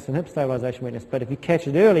weakness and hip stabilisation weakness. But if you catch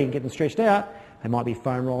it early and get them stretched out, they might be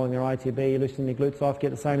foam rolling their ITB, loosening their glutes off, get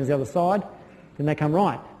the same as the other side, then they come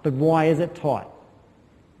right. But why is it tight?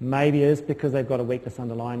 Maybe it is because they've got a weakness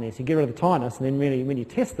underlying there. So you get rid of the tightness, and then really when you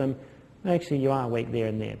test them, actually you are weak there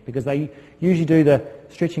and there, because they usually do the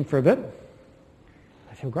stretching for a bit.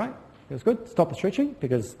 They feel great, feels good, stop the stretching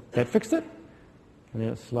because that fixed it, and then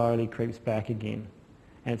it slowly creeps back again.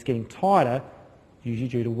 And it's getting tighter, usually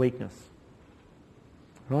due to weakness.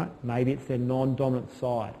 Right? Maybe it's their non-dominant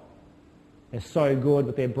side. They're so good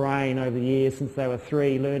with their brain over the years since they were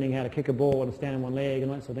 3, learning how to kick a ball and stand on one leg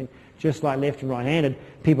and that sort of thing. Just like left and right-handed,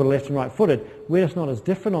 people are left and right-footed. We're just not as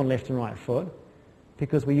different on left and right foot,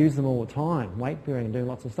 because we use them all the time, weight bearing and doing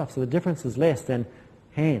lots of stuff. So the difference is less than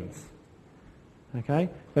hands. Okay?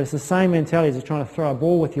 But it's the same mentality as trying to throw a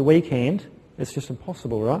ball with your weak hand. It's just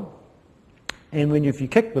impossible, right? And when if you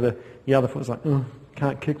kick with the other foot, it's like,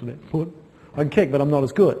 can't kick with that foot. I can kick, but I'm not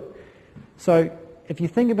as good. So if you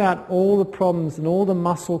think about all the problems and all the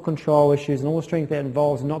muscle control issues and all the strength that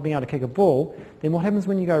involves in not being able to kick a ball, then what happens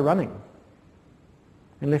when you go running?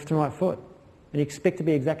 And left and right foot. And you expect to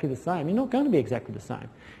be exactly the same. You're not going to be exactly the same.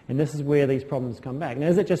 And this is where these problems come back. Now,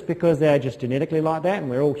 is it just because they're just genetically like that and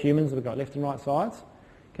we're all humans, we've got left and right sides?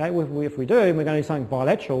 Okay, well, if we do, and we're going to do something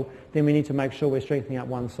bilateral, then we need to make sure we're strengthening up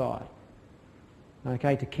one side.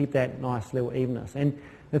 Okay, to keep that nice little evenness. And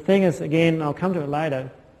the thing is, again, I'll come to it later,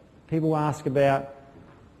 people ask about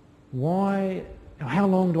how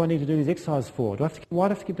long do I need to do these exercises for? Why do I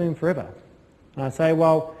have to keep doing them forever? And I say,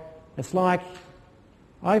 well, it's like,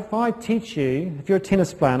 if I teach you, if you're a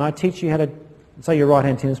tennis player and I teach you how to, say you're a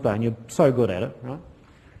right-hand tennis player and you're so good at it, right?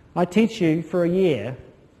 I teach you for a year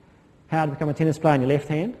how to become a tennis player in your left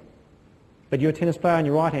hand, but you're a tennis player in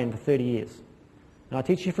your right hand for 30 years. And I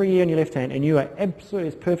teach you for a year in your left hand and you are absolutely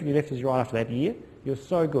as perfectly left as you are after that year. You're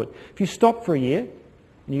so good. If you stop for a year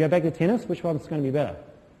and you go back to tennis, which one's going to be better?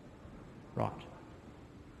 Right.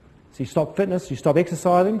 So you stop fitness, you stop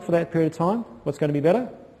exercising for that period of time, what's going to be better?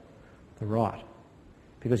 The right.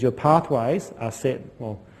 because your pathways are set,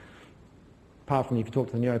 well, apart from if you talk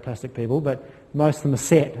to the neuroplastic people, but most of them are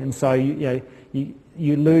set, and so you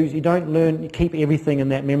lose, you don't learn, you keep everything in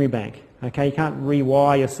that memory bank. Okay, you can't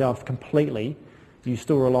rewire yourself completely. You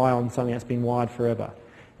still rely on something that's been wired forever,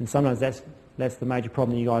 and sometimes that's the major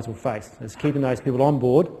problem you guys will face, is keeping those people on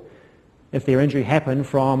board if their injury happened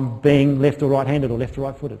from being left or right-handed or left or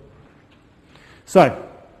right-footed. So,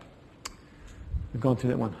 we've gone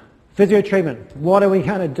through that one. Physio treatment. What are we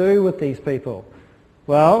going to do with these people?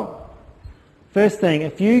 Well, first thing,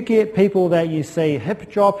 if you get people that you see hip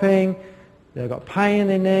dropping, they've got pain in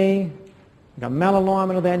their knee, they've got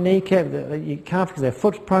malalignment of their kneecap, you can't because their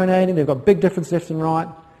foot's pronating, they've got big difference left and right,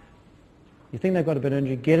 you think they've got a bit of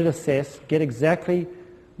injury, get it assessed,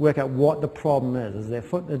 work out what the problem is. Is their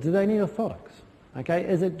foot, do they need orthotics?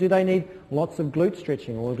 Okay, do they need lots of glute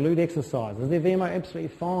stretching or glute exercise? Is their VMO absolutely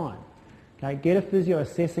fine? Okay, get a physio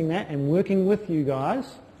assessing that and working with you guys,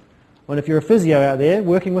 and if you're a physio out there,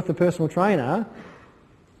 working with the personal trainer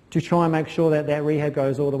to try and make sure that that rehab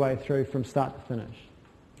goes all the way through from start to finish.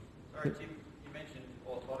 Sorry, Tim, you mentioned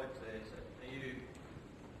orthotics there. So are you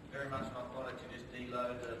very much an orthotic to just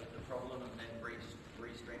deload the problem and then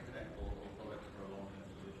re-strengthen it, or orthotics for a long-term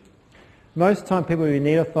solution? Most of the time people who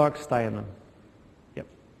need orthotics stay in them.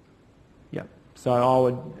 Yep.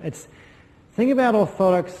 So think about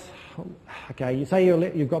orthotics. Okay, you say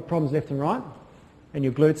you've got problems left and right, and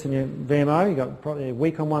your glutes and your VMO, you've got probably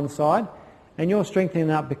weak on one side, and you're strengthening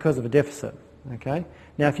up because of a deficit. Okay.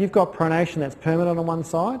 Now, if you've got pronation that's permanent on one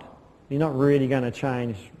side, you're not really going to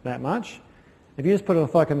change that much. If you just put an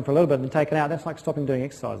orthotic in for a little bit and take it out, that's like stopping doing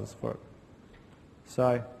exercises for it.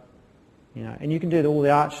 So, and you can do all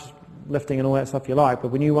the arch lifting and all that stuff you like, but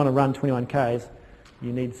when you want to run 21 Ks,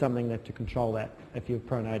 you need something to control that if you're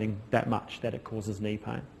pronating that much that it causes knee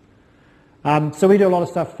pain. So we do a lot of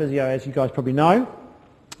stuff for physio, as you guys probably know.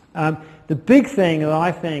 The big thing that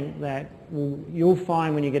I think that you'll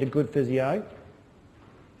find when you get a good physio,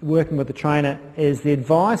 working with the trainer, is the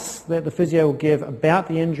advice that the physio will give about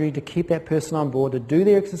the injury to keep that person on board, to do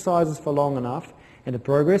their exercises for long enough and to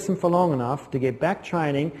progress them for long enough to get back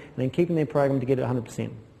training and then keeping their program to get it 100%.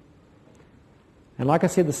 And like I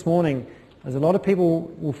said this morning, there's a lot of people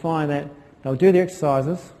will find that they'll do their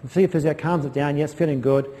exercises, see a physio, calms it down, yes, feeling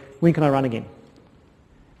good, when can I run again?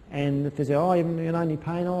 And the physio, you need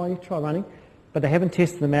pain, you try running. But they haven't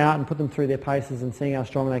tested them out and put them through their paces and seeing how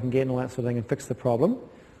strong they can get and all that sort of thing and fix the problem.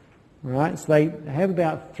 Right? So they have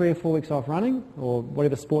about 3 or 4 weeks off running or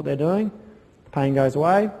whatever sport they're doing, the pain goes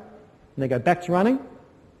away, and they go back to running,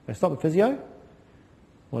 they stop the physio,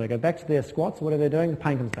 or they go back to their squats or whatever they're doing, the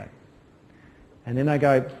pain comes back. And then they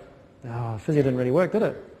go, physio didn't really work, did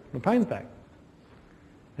it? The pain's back.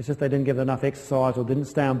 It's just they didn't give it enough exercise or didn't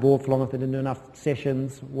stay on board for long enough, they didn't do enough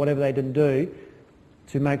sessions, whatever they didn't do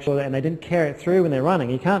to make sure that, and they didn't carry it through when they're running.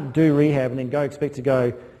 You can't do rehab and then expect to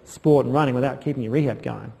go sport and running without keeping your rehab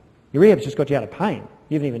going. Your rehab's just got you out of pain.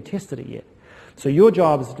 You haven't even tested it yet. So your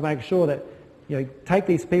job is to make sure that take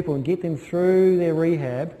these people and get them through their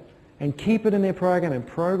rehab and keep it in their program and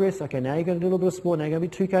progress. Okay, now you're going to do a little bit of sport, now you're going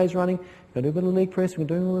to be 2Ks running, you're going to do a bit of leg press, we're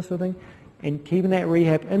doing all this sort of thing, and keeping that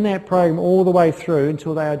rehab in that program all the way through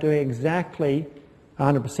until they are doing exactly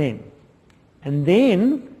 100%. And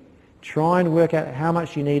then try and work out how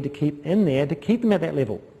much you need to keep in there to keep them at that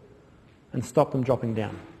level and stop them dropping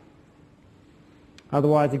down.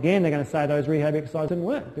 Otherwise, again, they're going to say those rehab exercises didn't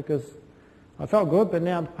work because I felt good, but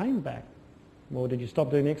now the pain's back. Well, did you stop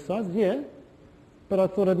doing the exercises? Yeah, but I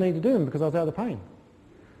thought I'd need to do them because I was out of the pain.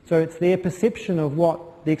 So it's their perception of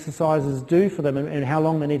what the exercises do for them and how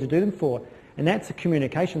long they need to do them for. And that's a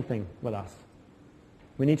communication thing with us.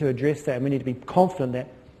 We need to address that and we need to be confident that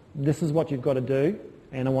this is what you've got to do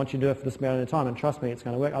and I want you to do it for this amount of time and trust me, it's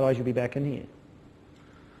going to work, otherwise you'll be back in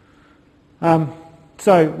here.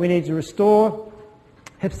 So we need to restore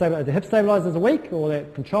the hip stabilisers a week or the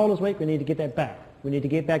controllers week, we need to get that back. We need to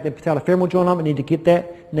get back the patellofemoral joint on, we need to get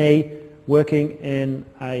that knee working in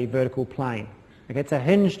a vertical plane. Okay, it's a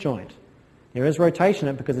hinge joint. There is rotation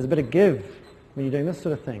in it because there's a bit of give when you're doing this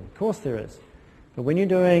sort of thing. Of course there is. But when you're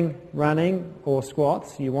doing running or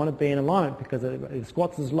squats, you want to be in alignment because if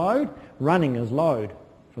squats is load, running is load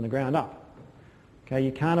from the ground up. Okay,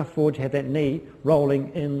 you can't afford to have that knee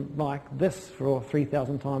rolling in like this for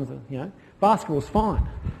 3,000 times. Basketball's fine,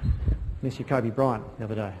 unless you're Kobe Bryant the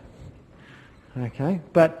other day. Okay,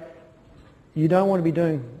 but you don't want to be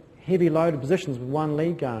doing heavy loaded positions with one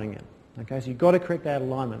leg going in. Okay, so you've got to correct that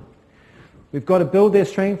alignment. We've got to build their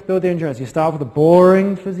strength, build their endurance. You start with the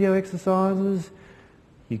boring physio exercises,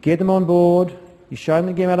 you get them on board, you show them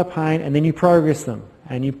to get them out of pain, and then you progress them.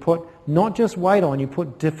 And you put not just weight on, you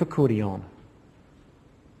put difficulty on.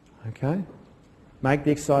 Okay? Make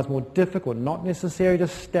the exercise more difficult, not necessarily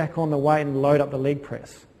just stack on the weight and load up the leg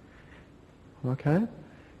press. Okay?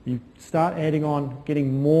 You start adding on,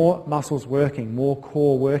 getting more muscles working, more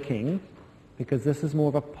core working, because this is more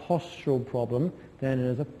of a postural problem than it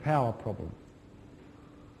is a power problem.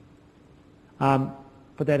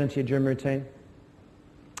 Put that into your gym routine.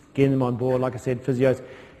 Getting them on board, like I said, physios.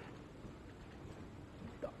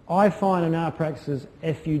 I find in our practices,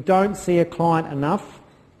 if you don't see a client enough,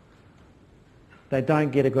 they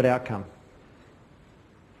don't get a good outcome.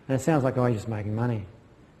 And it sounds like, oh, you're just making money.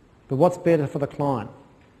 But what's better for the client?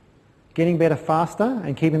 Getting better faster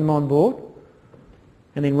and keeping them on board,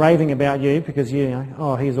 and then raving about you because you know,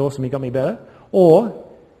 oh, he's awesome, he got me better. Or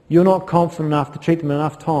you're not confident enough to treat them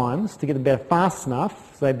enough times to get them better fast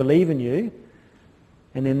enough so they believe in you.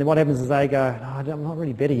 And then what happens is they go, oh, I'm not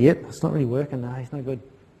really better yet, it's not really working, no, he's no good.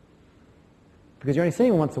 Because you're only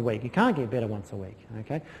seeing him once a week. You can't get better once a week.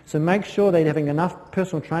 Okay? So make sure they're having enough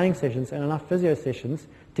personal training sessions and enough physio sessions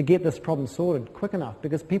to get this problem sorted quick enough,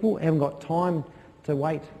 because people haven't got time to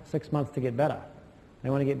wait 6 months to get better. They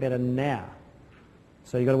want to get better now.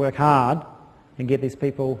 So you've got to work hard and get these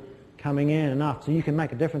people coming in enough so you can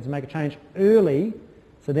make a difference and make a change early,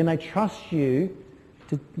 so then they trust you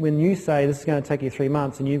to, when you say this is going to take you 3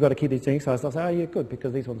 months and you've got to keep these doing exercises, they'll say, oh, you're good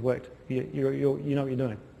because these ones worked. You know what you're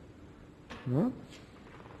doing. Right?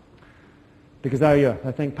 Because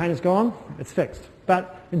they think pain is gone, it's fixed.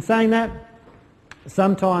 But in saying that,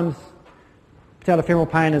 sometimes patello-femoral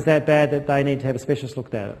pain is that bad that they need to have a specialist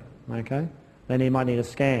look at it. Okay? They might need a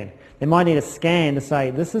scan. They might need a scan to say,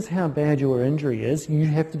 this is how bad your injury is. You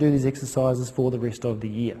have to do these exercises for the rest of the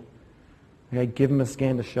year. Okay? Give them a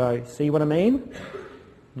scan to show. See what I mean?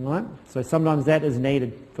 Right? So sometimes that is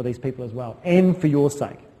needed for these people as well, and for your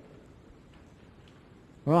sake.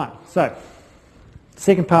 Right, so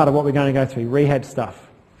second part of what we're going to go through, rehab stuff.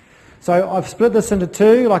 So I've split this into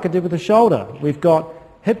two like I did with the shoulder. We've got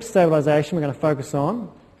hip stabilisation we're going to focus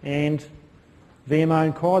on, and VMO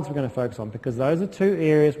and quads we're going to focus on, because those are two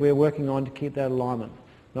areas we're working on to keep that alignment.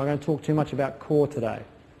 I'm not going to talk too much about core today.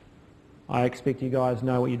 I expect you guys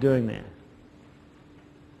know what you're doing there.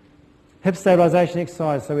 Hip stabilisation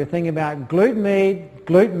exercise, so we're thinking about glute med,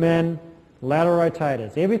 glute min, lateral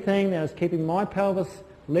rotators, everything that is keeping my pelvis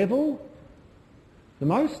level the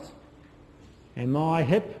most and my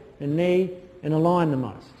hip and knee in a line the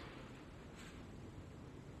most.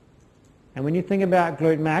 And when you think about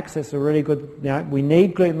glute max, that's a really good, we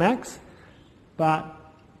need glute max, but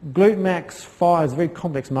glute max fires a very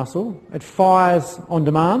complex muscle. It fires on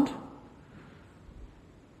demand,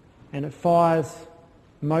 and it fires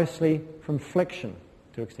mostly from flexion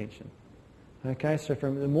to extension. Okay, so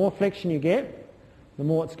from the more flexion you get, the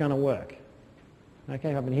more it's going to work.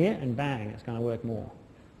 Okay, up in here, and bang, it's going to work more.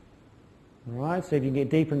 All right, so if you can get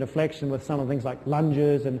deeper into flexion with some of the things like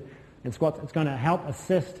lunges and squats, it's going to help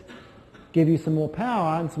assist, give you some more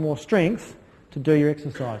power and some more strength to do your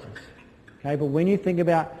exercises. Okay, but when you think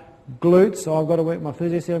about glutes, so I've got to work my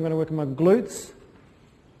physio said I'm going to work on my glutes.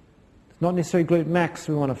 It's not necessarily glute max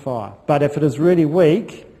we want to fire, but if it is really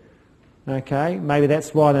weak, okay, maybe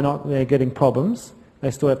that's why they're getting problems.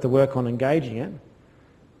 They still have to work on engaging it.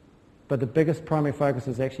 But the biggest primary focus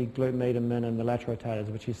is actually glute med and min and the lateral rotators,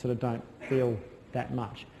 which you sort of don't feel that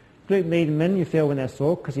much. Glute med and min you feel when they're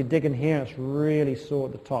sore, because you dig in here and it's really sore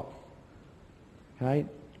at the top. Okay,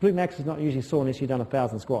 glute max is not usually sore unless you've done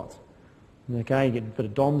 1,000 squats. Okay, you get a bit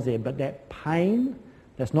of DOMS there, but that pain,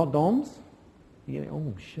 that's not DOMS. You get,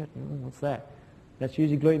 oh shit, what's that? That's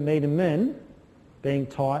usually glute med and min being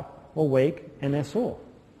tight or weak, and they're sore.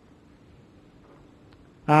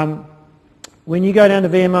 When you go down to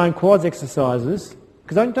VMO and quads exercises,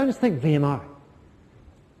 because don't just think VMO.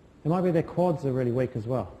 It might be their quads are really weak as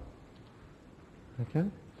well. Okay?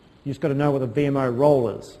 You just got to know what the VMO role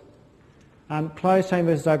is. Closed chain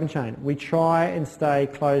versus open chain. We try and stay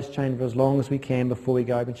closed chain for as long as we can before we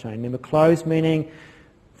go open chain. Remember, closed meaning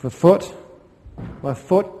for foot, my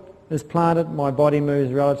foot is planted, my body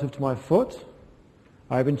moves relative to my foot.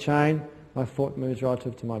 Open chain, my foot moves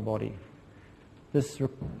relative to my body. This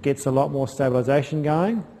gets a lot more stabilisation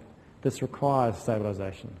going. This requires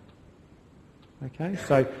stabilisation. Okay,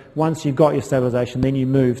 so once you've got your stabilisation, then you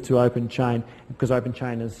move to open chain, because open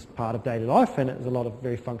chain is part of daily life and it's a lot of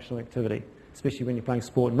very functional activity, especially when you're playing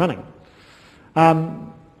sport and running.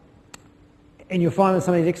 And you'll find that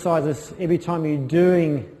some of these exercises, every time you're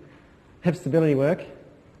doing hip stability work,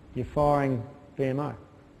 you're firing VMO.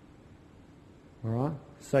 All right?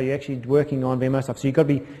 So you're actually working on VMO stuff. So you've got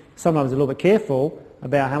to be sometimes a little bit careful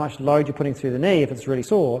about how much load you're putting through the knee if it's really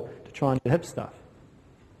sore to try and do hip stuff.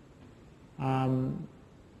 And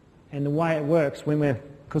the way it works, when we're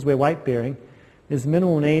because we're weight bearing, there's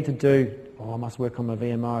minimal need to do, I must work on my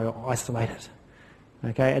VMO or isolate it.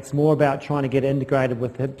 Okay, it's more about trying to get integrated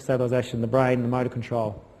with hip stabilisation, the brain, the motor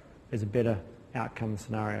control is a better outcome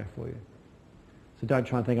scenario for you. So don't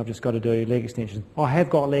try and think I've just got to do leg extensions. I have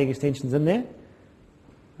got leg extensions in there,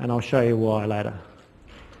 and I'll show you why later.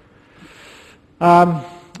 Isometric,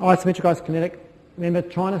 isokinetic. Remember,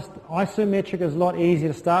 isometric is a lot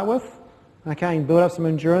easier to start with. Okay, and build up some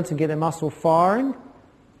endurance and get the muscle firing,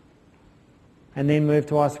 and then move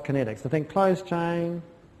to isokinetic. So think closed chain,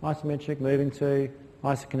 isometric, moving to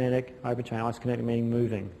isokinetic, open chain, isokinetic meaning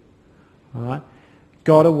moving. All right,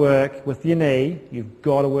 got to work with your knee. You've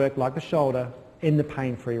got to work like the shoulder in the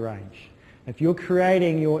pain-free range. If you're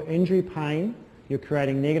creating your injury pain, you're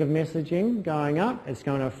creating negative messaging going up. It's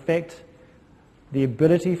going to affect the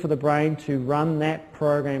ability for the brain to run that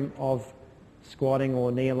program of squatting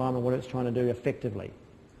or knee alignment, what it's trying to do effectively.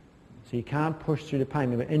 So you can't push through the pain.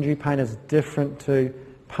 Remember, injury pain is different to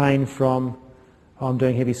pain from, I'm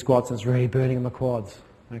doing heavy squats, it's really burning in my quads.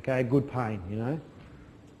 Okay, good pain, you know.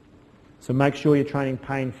 So make sure you're training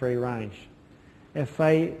pain-free range. If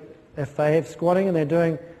they have squatting and they're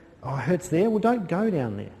doing, it hurts there, well, don't go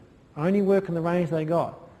down there. Only work in the range they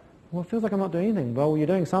got. Well, it feels like I'm not doing anything. Well, you're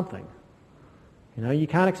doing something. You know, you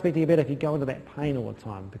can't expect to get better if you go into that pain all the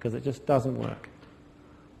time, because it just doesn't work.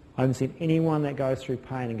 I haven't seen anyone that goes through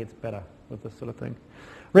pain and gets better with this sort of thing.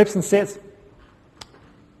 Reps and sets,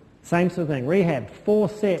 same sort of thing. Rehab, 4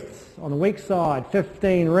 sets on the weak side,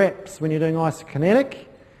 15 reps when you're doing isokinetic,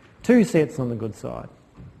 2 sets on the good side,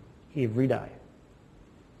 every day.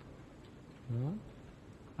 All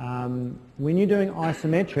right. When you're doing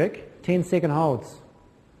isometric, 10-second holds,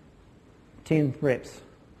 10 reps.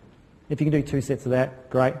 If you can do 2 sets of that,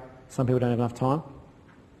 great. Some people don't have enough time.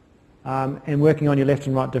 And working on your left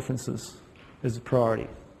and right differences is a priority.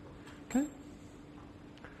 Okay.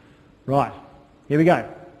 Right, here we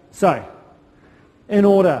go. So, in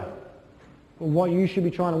order, what you should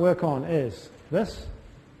be trying to work on is this.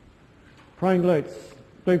 Prone glutes,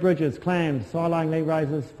 glute bridges, clams, side-lying leg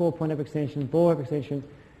raises, 4-point hip extension, ball hip extension.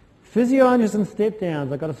 Physio lunges and step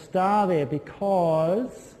downs. I've got a star there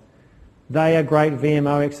because they are great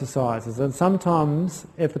VMO exercises, and sometimes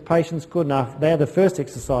if the patient's good enough, they are the first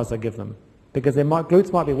exercise I give them, because their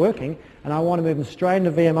glutes might be working and I want to move them straight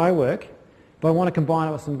into VMO work, but I want to combine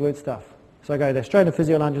it with some glute stuff. So I go there, straight into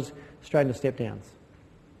physio lunges, straight into step downs.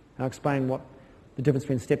 I'll explain what the difference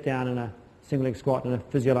between step down and a single leg squat and a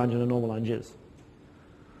physio lunge and a normal lunge is.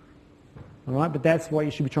 All right, but that's what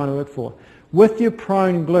you should be trying to work for. With your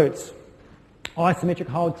prone glutes, isometric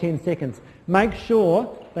hold 10 seconds. Make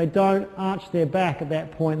sure they don't arch their back at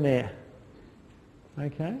that point there.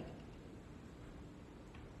 Okay?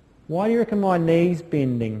 Why do you reckon my knee's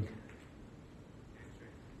bending?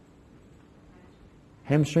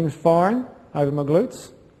 Hamstrings firing over my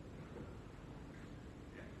glutes?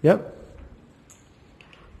 Yep.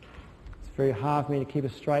 It's very hard for me to keep a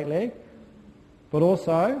straight leg, but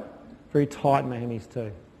also very tight in my hammies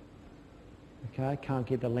too. Okay, can't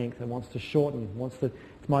get the length. It wants to shorten.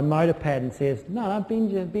 It's my motor pattern says, no,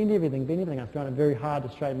 bend everything, bend everything. I find it very hard to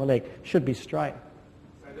straighten my leg. Should be straight.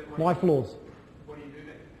 So My flaws. What do you do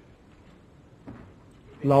then?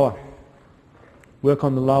 Lower. Work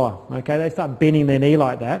on the lower. Okay, they start bending their knee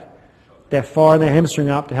like that. They're firing their hamstring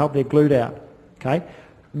up to help their glute out. Okay,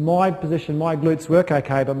 my position, my glutes work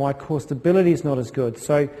okay, but my core stability is not as good.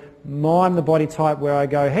 So I'm the body type where I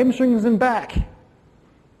go hamstrings and back.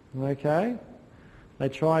 Okay. They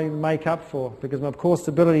try and make up for, because my core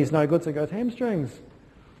stability is no good, so it goes hamstrings,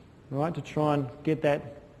 right, to try and get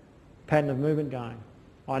that pattern of movement going.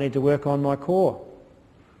 I need to work on my core.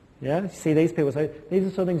 Yeah, you see these people, so these are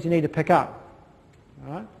sort of things you need to pick up.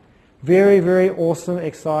 All right? Very, very awesome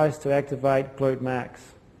exercise to activate glute max.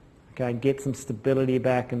 Okay, and get some stability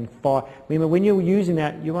back and fire. Remember, when you're using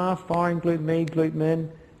that, you are firing glute med, glute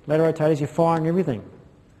min, lateral rotators, you're firing everything.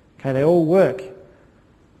 Okay, they all work.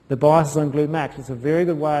 The bias is on glute max. It's a very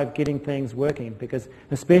good way of getting things working, because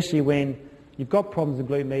especially when you've got problems with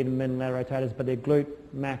glute med and min and lateral rotators, but their glute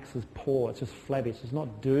max is poor. It's just flabby. It's just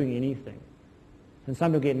not doing anything. And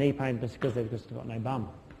some people get knee pain just because they've just got no bum.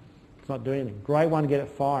 It's not doing anything. Great one to get it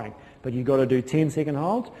firing. But you've got to do 10-second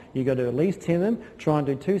holds. You've got to do at least 10 of them. Try and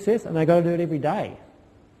do 2 sets, and they've got to do it every day.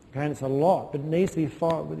 Okay, and it's a lot, but it needs to be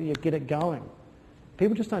fired. You get it going.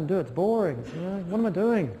 People just don't do it. It's boring. You know, what am I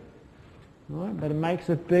doing? Right? But it makes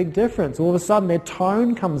a big difference. All of a sudden their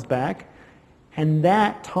tone comes back, and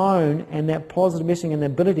that tone and that positive messaging and the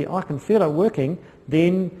ability, I can feel it working,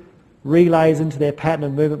 then relays into their pattern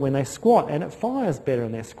of movement when they squat, and it fires better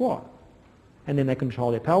in their squat. And then they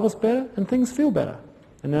control their pelvis better and things feel better.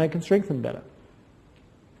 And then they can strengthen better.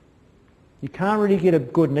 You can't really get a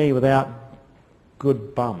good knee without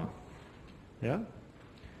good bum. Yeah?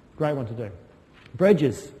 Great one to do.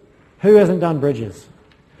 Bridges. Who hasn't done bridges?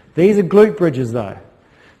 These are glute bridges though.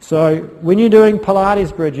 So when you're doing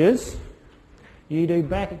Pilates bridges, you do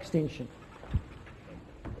back extension.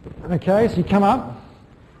 Okay, so you come up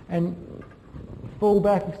and full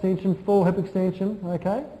back extension, full hip extension,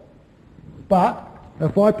 okay? But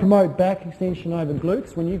if I promote back extension over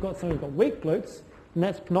glutes, when you've got someone who's got weak glutes, then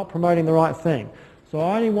that's not promoting the right thing. So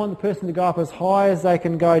I only want the person to go up as high as they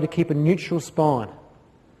can go to keep a neutral spine.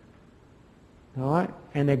 All right?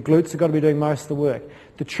 And their glutes have got to be doing most of the work.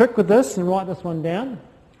 The trick with this, and write this one down,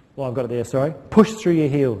 well, I've got it there, sorry, push through your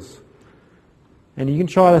heels. And you can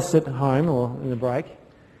try this at home or in the break.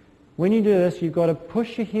 When you do this, you've got to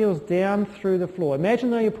push your heels down through the floor. Imagine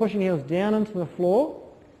though you're pushing your heels down into the floor,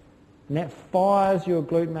 and that fires your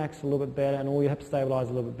glute max a little bit better and all your hip stabilise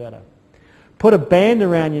a little bit better. Put a band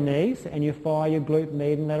around your knees and you fire your glute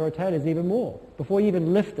med and lateral rotators even more. Before you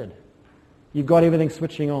even lifted, you've got everything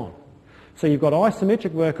switching on. So you've got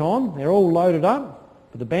isometric work on, they're all loaded up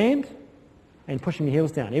with the band and pushing your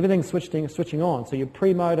heels down. Everything's switching on, so your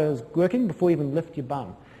premotor is working before you even lift your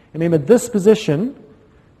bum. And remember, this position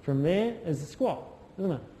from there is a squat,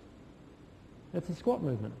 isn't it? It's a squat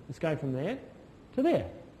movement. It's going from there to there.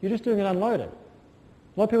 You're just doing it unloaded.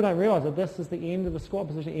 A lot of people don't realise that this is the end of the squat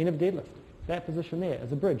position, end of deadlift. That position there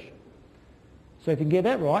is a bridge. So if you can get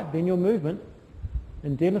that right, then your movement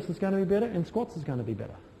in deadlifts is going to be better and squats is going to be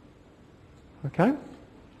better. Okay?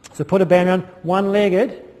 So put a band around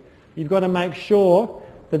one-legged. You've got to make sure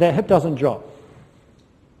that that hip doesn't drop.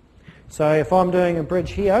 So if I'm doing a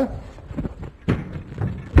bridge here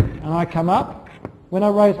and I come up, when I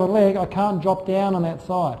raise my leg, I can't drop down on that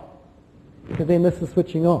side because then this is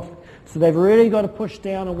switching off. So they've really got to push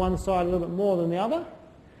down on one side a little bit more than the other.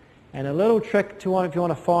 And a little trick to if you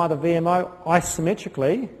want to fire the VMO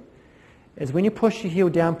isometrically is when you push your heel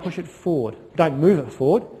down, push it forward. Don't move it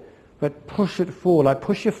forward, but push it forward. Like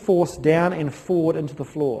push your force down and forward into the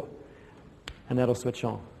floor. And that'll switch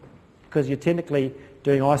on. Because you're technically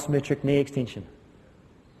doing isometric knee extension.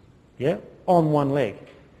 Yeah? On one leg.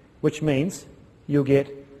 Which means you'll get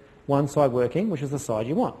one side working, which is the side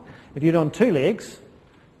you want. If you're on two legs,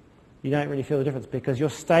 you don't really feel the difference because you're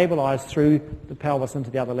stabilised through the pelvis into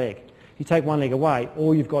the other leg. If you take one leg away,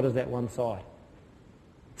 all you've got is that one side.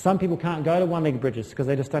 Some people can't go to one-legged bridges because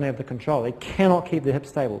they just don't have the control. They cannot keep their hips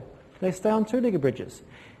stable. They stay on two-legged bridges.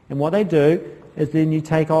 And what they do is then you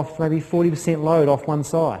take off maybe 40% load off one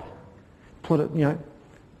side. Put it,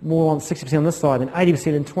 more on 60% on this side, then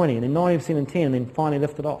 80% in 20, and then 90% in 10, and then finally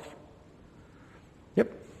lift it off.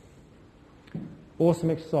 Yep. Awesome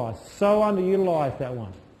exercise. So underutilised, that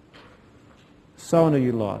one. So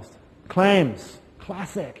underutilised. Clams,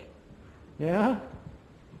 classic. Yeah?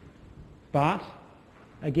 But,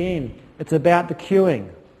 again, it's about the cueing.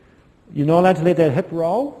 You're not allowed to let that hip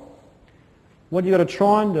roll. What you've got to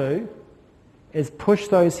try and do is push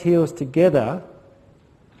those heels together.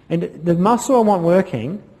 And the muscle I want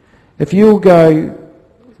working, if you'll go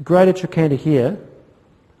greater trochanter here,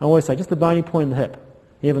 I always say just the bony point in the hip.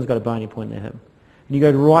 Everyone's got a bony point in their hip. And you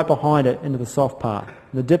go right behind it into the soft part,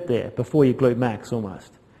 the dip there, before your glute max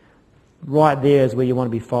almost. Right there is where you want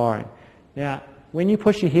to be firing. Now, when you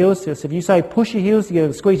push your heels, so if you say push your heels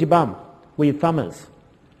together, squeeze your bum, where your thumb is,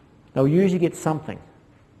 they'll usually get something.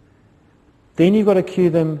 Then you've got to cue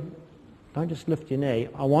them, don't just lift your knee.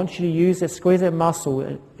 I want you to use that, squeeze that muscle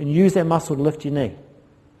and use that muscle to lift your knee.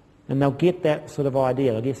 And they'll get that sort of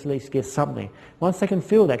idea. They'll at least get something. Once they can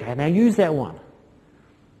feel that, okay, now use that one.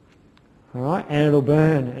 All right, and it'll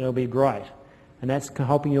burn, and it'll be great. And that's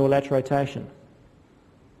helping your lateral rotation.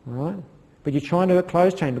 All right? But you're trying to do a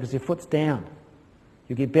closed chain because your foot's down.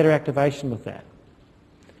 You get better activation with that.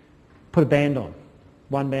 Put a band on.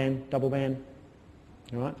 One band, double band.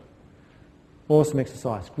 All right? Awesome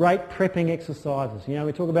exercise. Great prepping exercises.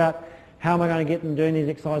 We talk about how am I going to get them doing these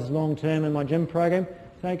exercises long term in my gym program.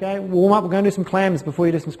 Say, okay, warm up, we're going to do some clams before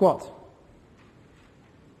you do some squats.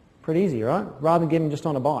 Pretty easy, right? Rather than getting them just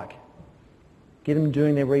on a bike. Get them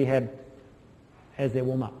doing their rehab as their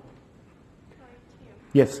warm up. Sorry, Tim.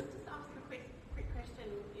 Yes? Just ask a quick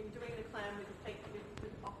question. In doing the clam with the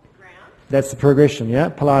feet off the ground. That's the progression, yeah?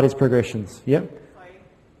 Pilates progressions, yep. So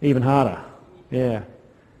Even harder, yeah.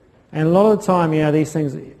 And a lot of the time, these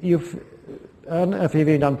things, I don't know if you've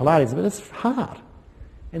even done Pilates, but it's hard.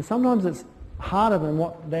 And sometimes it's harder than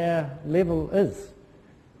what their level is.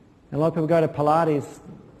 And a lot of people go to Pilates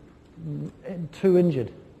too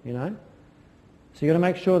injured, So you've got to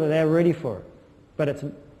make sure that they're ready for it.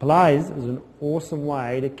 But Pilates is an awesome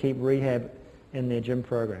way to keep rehab in their gym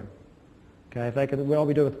program. Okay, if they could, what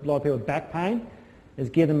we do with a lot of people with back pain is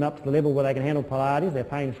get them up to the level where they can handle Pilates, they're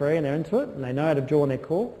pain-free and they're into it, and they know how to draw on their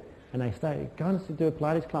core, and they stay, go and do a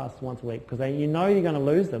Pilates class once a week, because you know you're going to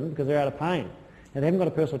lose them because they're out of pain. And they haven't got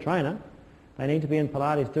a personal trainer, they need to be in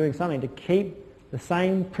Pilates doing something to keep the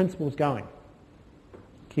same principles going,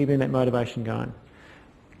 keeping that motivation going.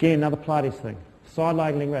 Again, another Pilates thing, side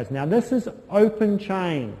leg leg raise. Now this is open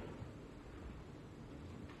chain.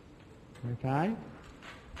 Okay?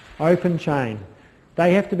 Open chain.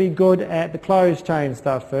 They have to be good at the closed chain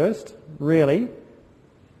stuff first, really.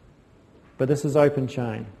 But this is open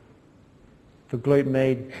chain. For glute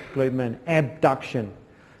med, glute min. Abduction.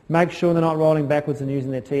 Make sure they're not rolling backwards and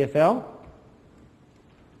using their TFL.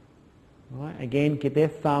 Right? Again, get their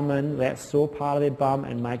thumb in that sore part of their bum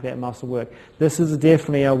and make that muscle work. This is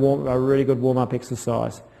definitely a really good warm-up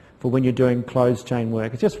exercise for when you're doing closed chain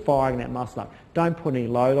work. It's just firing that muscle up. Don't put any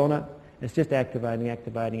load on it. It's just activating,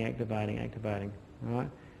 activating, activating, activating. Right?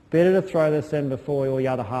 Better to throw this in before all the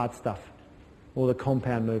other hard stuff, all the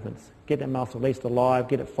compound movements. Get that muscle at least alive,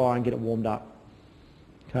 get it firing, get it warmed up.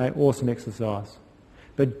 Okay, awesome exercise.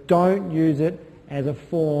 But don't use it as a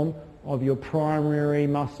form of your primary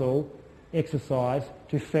muscle exercise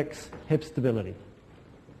to fix hip stability.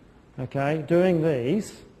 Okay, doing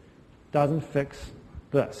these doesn't fix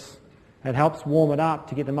this. It helps warm it up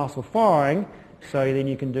to get the muscle firing, so then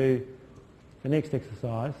you can do the next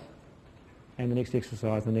exercise and the next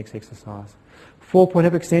exercise and the next exercise. 4-point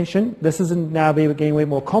hip extension. This is now getting a bit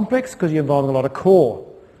more complex because you're involving a lot of core.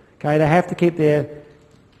 Okay, they have to keep their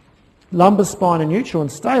lumbar spine in neutral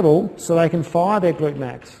and stable so they can fire their glute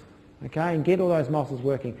max. Okay, and get all those muscles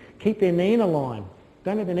working. Keep their knee in a line.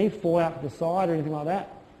 Don't let their knee fall out to the side or anything like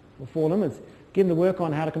that, or fall inwards. Get them to work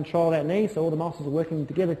on how to control that knee so all the muscles are working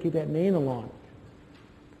together to keep that knee in a line.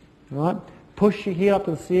 All right? Push your heel up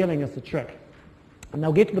to the ceiling is the trick. And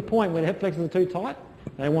they'll get to the point where the hip flexors are too tight,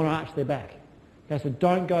 they want to arch their back. Okay, so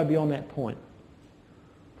don't go beyond that point.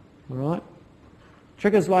 All right?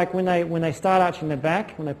 Trick is like when they start arching their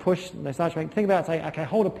back, when they push, they start arching, think about it, say, okay,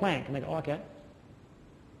 hold a plank. And they go, oh, okay.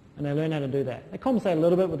 And they learn how to do that. They compensate a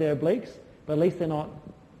little bit with their obliques, but at least they're not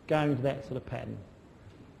going to that sort of pattern.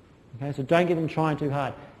 Okay, so don't get them trying too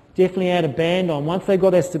hard. Definitely add a band on. Once they've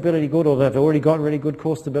got their stability good, or they've already got really good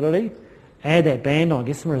core stability, add that band on,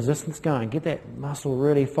 get some resistance going, get that muscle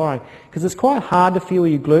really firing. Because it's quite hard to feel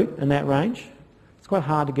your glute in that range. It's quite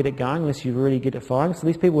hard to get it going unless you really get it firing. So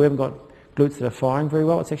these people who haven't got glutes that are firing very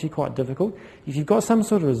well, it's actually quite difficult. If you've got some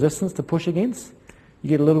sort of resistance to push against, you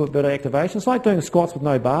get a little bit better activation. It's like doing squats with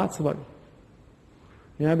no bar. It's like,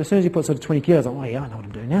 you know, but as soon as you put sort of 20 kilos, I'm like, oh yeah, I know what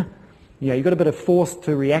I'm doing now. Yeah, you've got a bit of force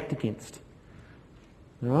to react against.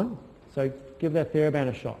 All right? So give that TheraBand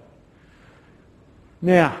a shot.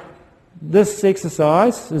 Now, this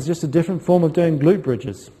exercise is just a different form of doing glute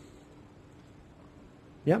bridges.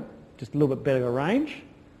 Yep, just a little bit better range.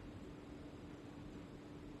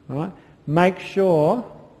 All right? Make sure,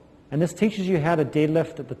 and this teaches you how to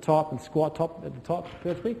deadlift at the top and squat top at the top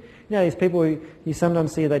perfectly. You know, these people who you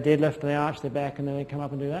sometimes see they deadlift and they arch their back and then they come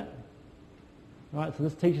up and do that. Right, so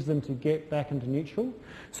this teaches them to get back into neutral.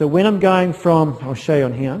 So when I'm going from, I'll show you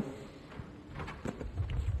on here.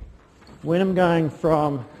 When I'm going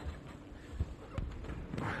from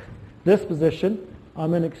this position,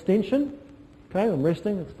 I'm in extension. Okay, I'm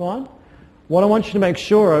resting, it's fine. What I want you to make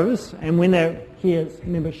sure of is, and when they're here,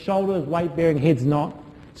 remember shoulders, weight bearing, head's not,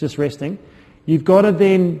 it's just resting. You've got to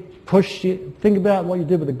then push, think about what you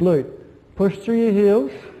did with the glute. Push through your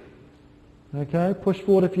heels. Okay, push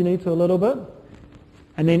forward if you need to a little bit.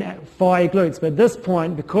 And then fire your glutes. But at this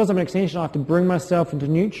point, because I'm an extension, I have to bring myself into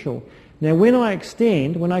neutral. Now when I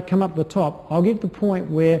extend, when I come up the top, I'll get to the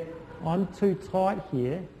point where I'm too tight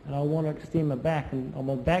here and I want to extend my back. And on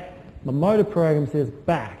my back, my motor program says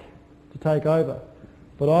back to take over.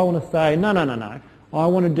 But I want to say, no. I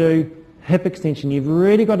want to do hip extension. You've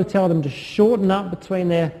really got to tell them to shorten up between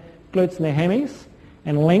their glutes and their hammies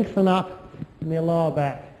and lengthen up in their lower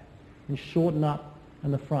back and shorten up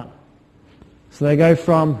in the front. So they go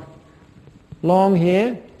from long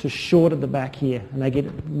here to short at the back here, and they get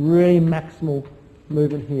really maximal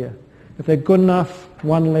movement here. If they're good enough,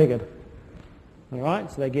 one-legged. All right,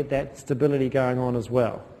 so they get that stability going on as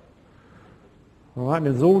well. All right, and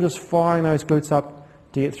it's all just firing those glutes up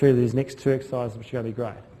to get through these next two exercises, which are going to be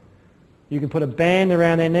great. You can put a band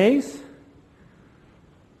around their knees.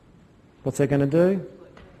 What's that going to do?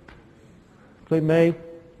 Glute med,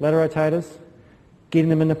 ladder rotators. Getting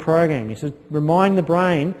them in the program. You should remind the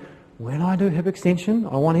brain, when I do hip extension,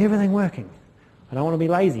 I want everything working. I don't want to be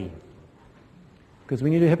lazy. Because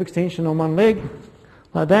when you do hip extension on one leg,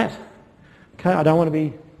 like that, okay, I don't want to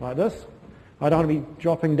be like this. I don't want to be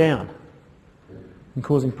dropping down. and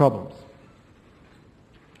causing problems.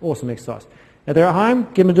 Awesome exercise. If they're at home,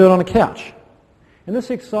 get them to do it on a couch. And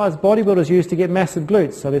this exercise bodybuilders use to get massive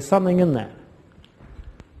glutes, so there's something in that.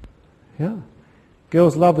 Yeah.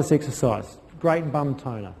 Girls love this exercise. Great bum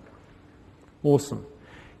toner. Awesome.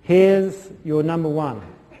 Here's your number one.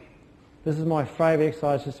 This is my favourite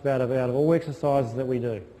exercise just about out of all exercises that we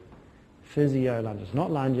do. Physio lunges.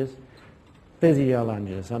 Not lunges, physio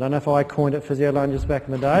lunges. I don't know if I coined it physio lunges back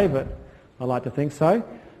in the day, but I like to think so.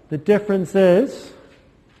 The difference is,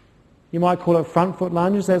 you might call it front foot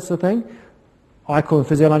lunges, that's the thing. I call them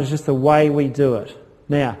physio lunges, just the way we do it.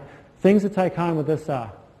 Now, things to take home with this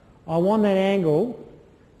are, I want that angle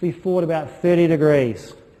to be forward about 30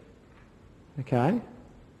 degrees. Okay?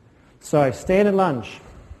 So, standard lunge.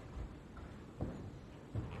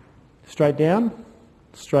 Straight down,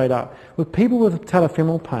 straight up. With people with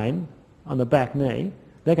patellofemoral pain on the back knee,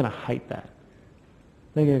 they're going to hate that.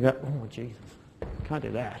 They're going to go, oh Jesus, can't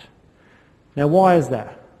do that. Now why is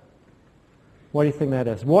that? What do you think that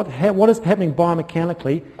is? What is happening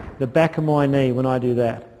biomechanically the back of my knee when I do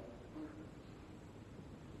that?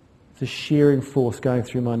 It's a shearing force going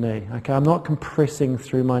through my knee. Okay, I'm not compressing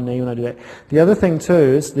through my knee when I do that. The other thing too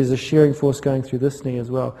is there's a shearing force going through this knee as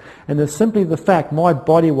well. And there's simply the fact my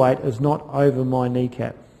body weight is not over my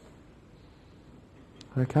kneecap.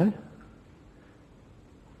 Okay?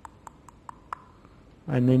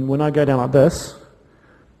 And then when I go down like this,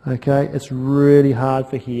 okay, it's really hard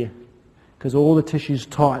for here because all the tissues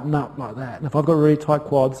tighten up like that. And if I've got really tight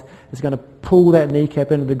quads, it's going to pull that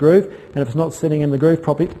kneecap into the groove, and if it's not sitting in the groove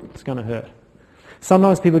properly, it's going to hurt.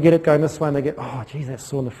 Sometimes people get it going this way and they get, oh geez, that's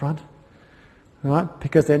sore in the front. Right?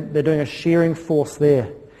 Because they're doing a shearing force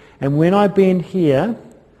there. And when I bend here,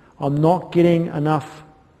 I'm not getting enough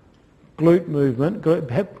glute movement,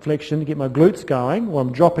 hip flexion to get my glutes going, or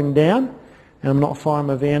I'm dropping down and I'm not firing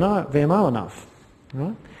my VMO enough.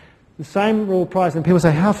 Right? The same rule applies, and people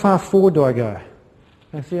say, how far forward do I go?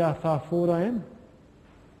 Can I see how far forward I am?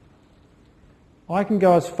 I can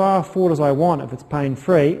go as far forward as I want if it's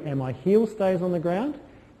pain-free, and my heel stays on the ground,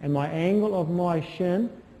 and my angle of my shin,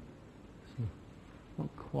 not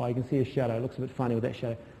quite, you can see a shadow, it looks a bit funny with that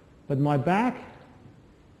shadow, but my back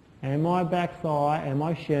and my back thigh and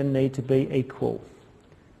my shin need to be equal,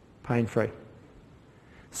 pain-free.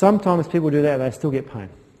 Sometimes people do that, they still get pain.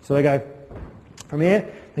 So they go from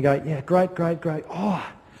here, they go, yeah, great, great, great. Oh,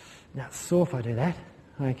 now it's sore if I do that.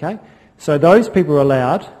 Okay? So those people are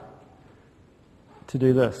allowed to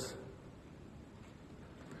do this.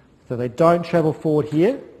 So they don't travel forward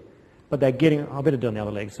here, but they're getting, I better do it on the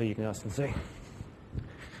other leg so you guys can see.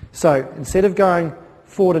 So instead of going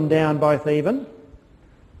forward and down both even,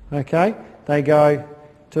 okay, they go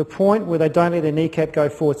to a point where they don't let their kneecap go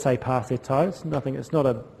forward, say past their toes. Nothing, it's not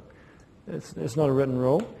a written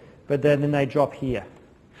rule, but then they drop here.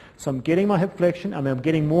 So I'm getting my hip flexion, I'm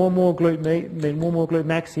getting more and more glute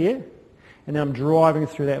max here, and then I'm driving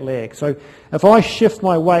through that leg. So if I shift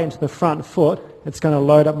my weight into the front foot, it's going to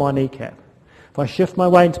load up my kneecap. If I shift my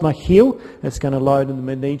weight into my heel, it's going to load in the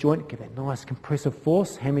mid-knee joint, give that nice compressive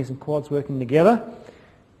force, hammies and quads working together,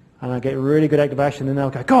 and I get really good activation, and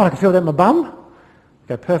they'll go, God, I can feel that in my bum. I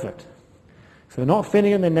go, perfect. So they're not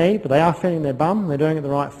feeling in their knee, but they are feeling in their bum, and they're doing it the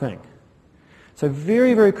right thing. So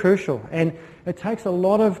very, very crucial. And it takes a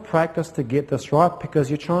lot of practice to get this right because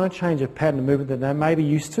you're trying to change a pattern of movement that they may be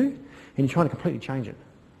used to, and you're trying to completely change it.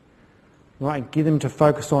 Right? And get them to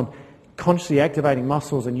focus on consciously activating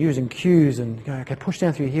muscles and using cues and go, okay, push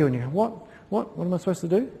down through your heel, and you go, what am I supposed to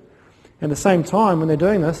do? And at the same time, when they're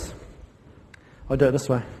doing this, I'll do it this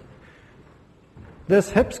way. This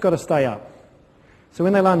hip's got to stay up. So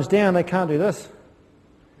when they lunge down, they can't do this.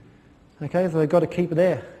 Okay, so they've got to keep it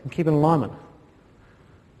there and keep it in alignment,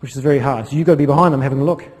 which is very hard. So you've got to be behind them having a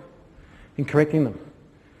look and correcting them.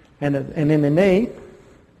 And then the knee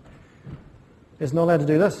is not allowed to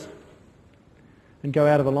do this and go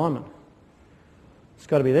out of alignment. It's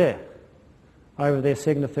got to be there, over their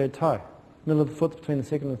second or third toe, middle of the foot between the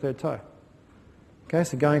second and third toe. Okay,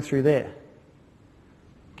 so going through there,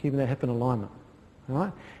 keeping that hip in alignment. All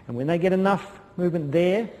right? And when they get enough movement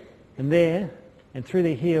there and through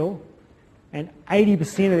their heel, and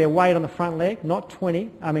 80% of their weight on the front leg, not 50,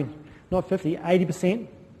 80%.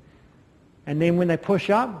 And then when they push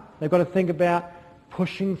up, they've got to think about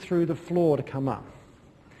pushing through the floor to come up.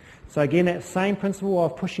 So again, that same principle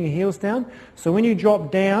of pushing your heels down. So when you drop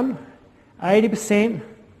down, 80%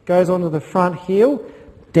 goes onto the front heel,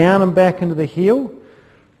 down and back into the heel.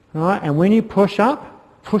 All right? And when you push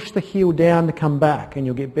up, push the heel down to come back, and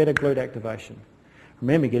you'll get better glute activation.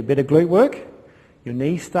 Remember, you get better glute work, your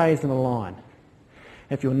knee stays in a line.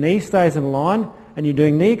 If your knee stays in a line and you're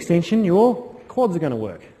doing knee extension, your quads are going to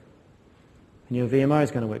work. And your VMO is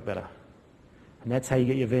going to work better. And that's how you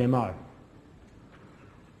get your VMO.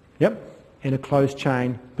 Yep, in a closed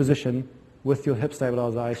chain position with your hip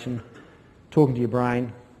stabilisation, talking to your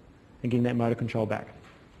brain and getting that motor control back.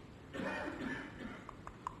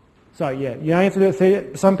 So yeah, you only have to do it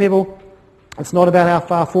 30. Some people, it's not about how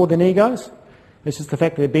far forward their knee goes, it's just the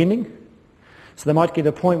fact that they're bending. So they might get to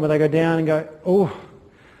a point where they go down and go, oh,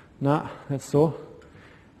 no, that's sore.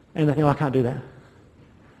 And they think, oh, I can't do that.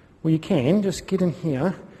 Well, you can, just get in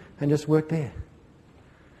here and just work there.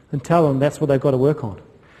 And tell them that's what they've got to work on.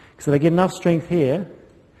 So they get enough strength here,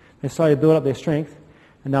 they slowly build up their strength,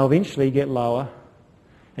 and they'll eventually get lower.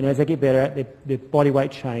 And as they get better at it, their body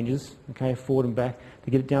weight changes, okay, forward and back.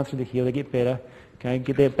 They get it down through the heel, they get better, okay,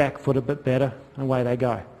 get their back foot a bit better, and away they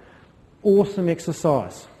go. Awesome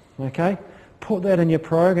exercise, okay? Put that in your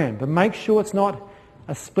program, but make sure it's not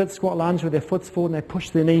a split squat lunge where their foot's forward and they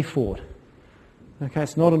push their knee forward. Okay,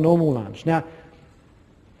 it's not a normal lunge. Now,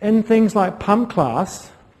 in things like pump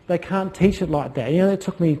class, they can't teach it like that. You know, it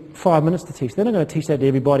took me 5 minutes to teach. They're not going to teach that to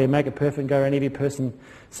everybody and make it perfect and go around every person,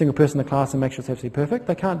 single person in the class and make sure it's absolutely perfect.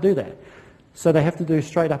 They can't do that. So they have to do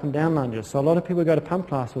straight up and down lunges. So a lot of people who go to pump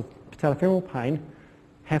class with patellofemoral pain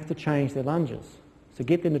have to change their lunges. So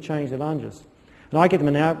get them to change their lunges. And I get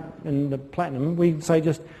them now in the Platinum. We say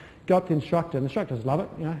just go up to the instructor, and the instructors love it.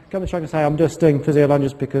 You know, go up to the instructor and say, I'm just doing physio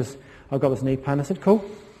lunges because I've got this knee pain. I said, cool.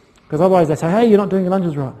 Because otherwise they say, hey, you're not doing your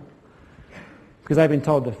lunges right. Because they've been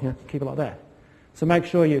told to keep it like that. So make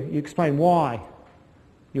sure you explain why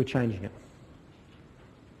you're changing it.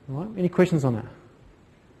 All right? Any questions on that?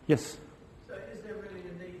 Yes? So is there really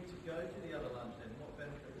a need to go to the other lunge then? What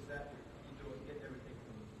benefit is that you do get everything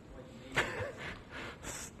from what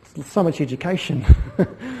you need? So much education.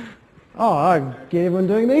 Oh, I get everyone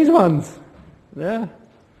doing these ones. Yeah.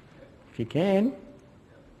 If you can.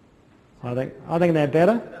 I think they're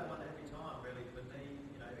better.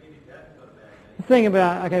 The thing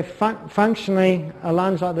about, okay, functionally, a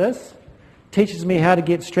lunge like this teaches me how to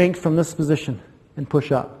get strength from this position and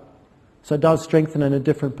push up. So it does strengthen in a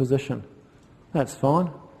different position. That's fine.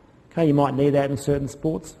 Okay, you might need that in certain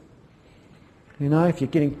sports. You know, if you're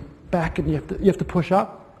getting back and you have to push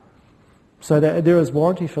up. So there is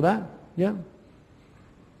warranty for that, yeah.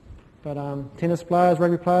 But tennis players,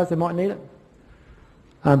 rugby players, they might need it.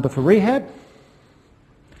 But for rehab,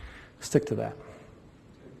 stick to that.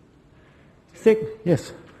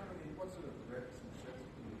 Yes.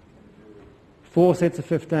 4 sets of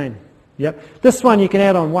 15. Yep. This one you can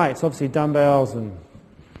add on weights, obviously dumbbells and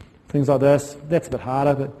things like this. That's a bit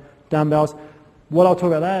harder, but dumbbells. What I'll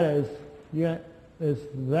talk about that is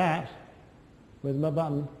that. Where's my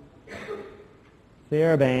button?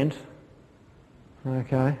 TheraBand.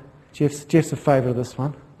 Okay. Jeff's a favourite of this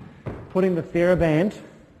one. Putting the TheraBand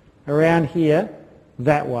around here,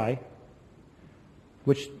 that way,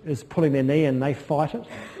 which is pulling their knee in, they fight it.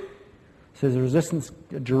 So there's a resistance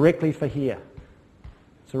directly for here.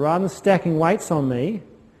 So rather than stacking weights on me,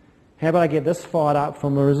 how about I get this fired up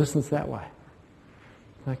from a resistance that way?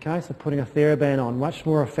 Okay, so putting a TheraBand on, much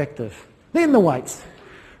more effective than the weights.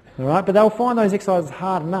 All right, but they'll find those exercises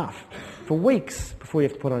hard enough for weeks before you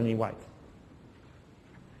have to put on any weight.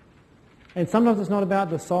 And sometimes it's not about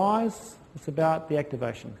the size, it's about the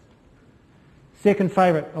activation. Second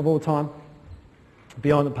favourite of all time,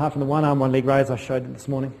 apart from the one arm, one leg raise I showed this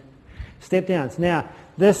morning. Step downs. Now,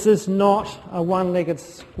 this is not a one-legged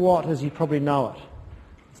squat as you probably know it.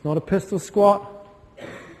 It's not a pistol squat,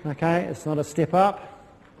 okay? It's not a step up,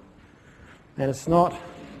 and it's not...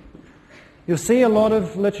 You'll see a lot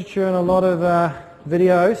of literature and a lot of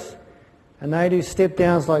videos, and they do step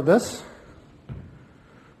downs like this.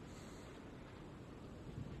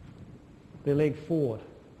 Their leg forward,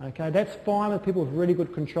 okay? That's fine with people with really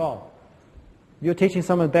good control. If you're teaching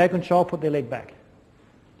someone with bad control, put their leg back.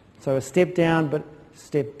 So a step down, but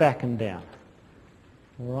step back and down.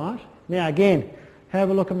 All right? Now again, have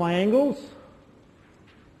a look at my angles.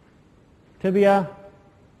 Tibia,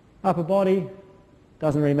 upper body,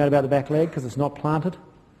 doesn't really matter about the back leg because it's not planted.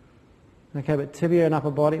 Okay, but tibia and upper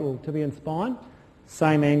body, or tibia and spine,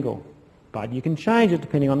 same angle. But you can change it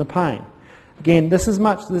depending on the pain. Again, this is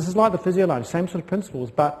like the physio lunge, same sort of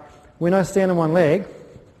principles, but when I stand on one leg,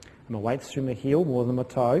 my weight's through my heel more than my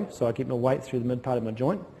toe, so I keep my weight through the mid part of my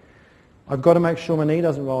joint. I've got to make sure my knee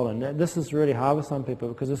doesn't roll in. Now, this is really hard with some people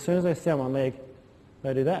because as soon as they stand on one leg,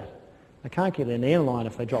 they do that. They can't keep their knee in line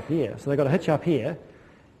if they drop here, so they've got to hitch up here.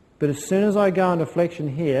 But as soon as I go into flexion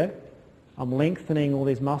here, I'm lengthening all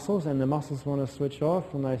these muscles, and the muscles want to switch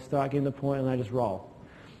off, and they start getting the point, and they just roll.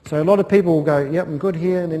 So a lot of people will go, yep, I'm good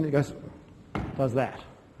here, and then it goes, does that.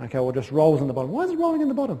 Okay, or just rolls in the bottom. Why is it rolling in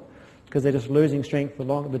the bottom? because they're just losing strength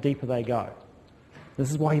the deeper they go.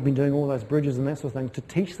 This is why you've been doing all those bridges and that sort of thing, to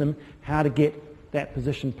teach them how to get that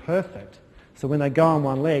position perfect. So when they go on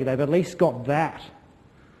one leg, they've at least got that.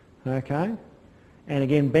 Okay? And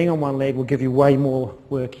again, being on one leg will give you way more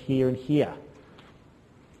work here and here.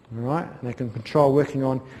 All right? And they can control working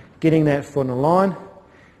on getting that foot in a line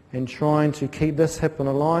and trying to keep this hip in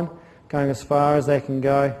a line, going as far as they can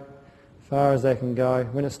go, far as they can go.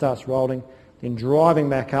 When it starts rolling, then driving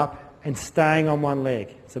back up and staying on one leg.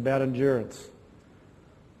 It's about endurance.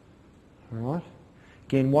 All right?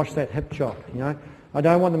 Again, watch that hip chop. You know, I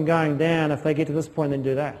don't want them going down. If they get to this point, then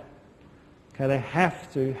do that. Okay, they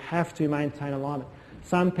have to maintain alignment.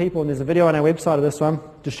 Some people, and there's a video on our website of this one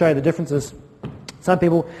to show you the differences. Some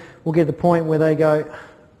people will get to the point where they go,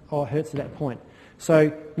 oh, it hurts at that point. So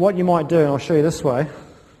what you might do, and I'll show you this way,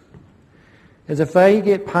 is if they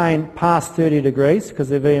get pain past 30 degrees, because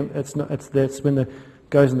that's when it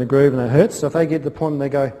goes in the groove and it hurts. So if they get to the point where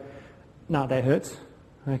they go, no, that hurts.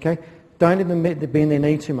 Okay, don't let them bend their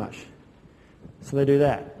knee too much. So they do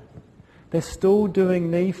that. They're still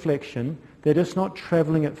doing knee flexion. They're just not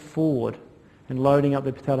travelling it forward and loading up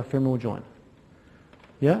the patellofemoral joint.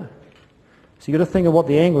 Yeah? So you've got to think of what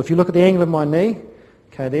the angle, if you look at the angle of my knee,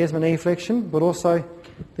 okay, there's my knee flexion, but also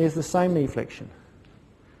there's the same knee flexion.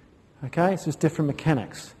 Okay, it's just different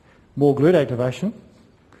mechanics. More glute activation,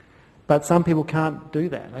 but some people can't do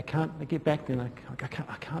that. They get back there and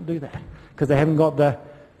I can't do that because they haven't got the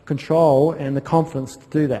control and the confidence to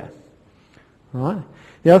do that. All right?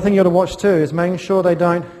 The other thing you've got to watch too is making sure they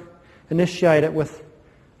don't initiate it with,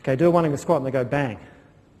 okay, do a one-legged squat and they go bang.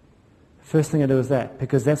 First thing I do is that,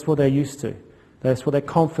 because that's what they're used to. That's what they're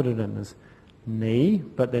confident in, is knee,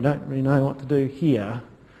 but they don't really know what to do here.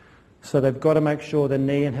 So they've got to make sure the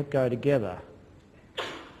knee and hip go together.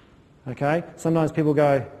 Okay? Sometimes people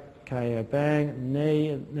go, okay, bang, knee,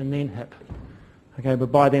 and then hip. Okay,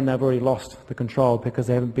 but by then they've already lost the control because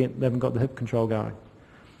they haven't got the hip control going.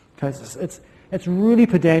 Okay, so it's really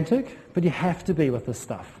pedantic, but you have to be with this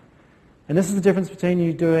stuff. And this is the difference between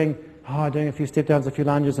you doing a few step downs, a few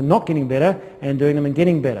lunges and not getting better, and doing them and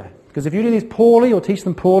getting better. Because if you do these poorly or teach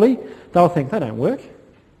them poorly, they'll think they don't work.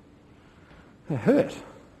 They hurt.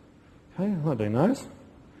 Okay, I'm not doing those.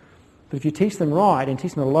 But if you teach them right and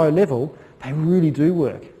teach them at a low level, they really do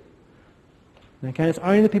work. Okay, it's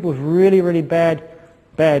only the people with really, really bad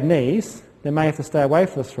knees that may have to stay away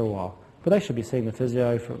from this for a while. But they should be seeing the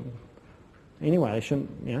physio anyway. They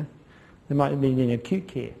shouldn't, they might be needing acute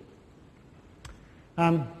care.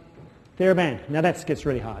 TheraBand. Now that gets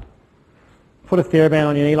really hard. Put a TheraBand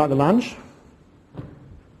on your knee like the lunge.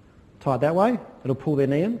 Tie it that way. It'll pull their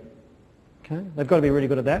knee in. Okay, they've got to be really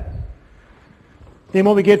good at that. Then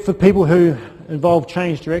what we get for people who involve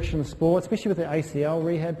change direction in sport, especially with the ACL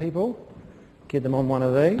rehab people, get them on one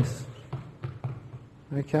of these.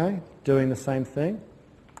 Okay, doing the same thing.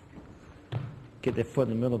 Get their foot in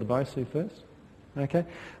the middle of the BOSU first. Okay,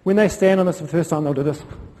 when they stand on this for the first time, they'll do this.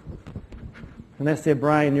 And that's their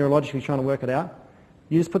brain neurologically trying to work it out.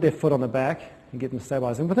 You just put their foot on the back and get them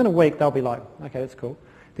stabilised. And within a week, they'll be like, okay, that's cool.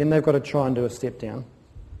 Then they've got to try and do a step down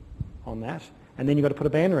on that. And then you've got to put a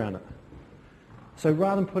band around it. So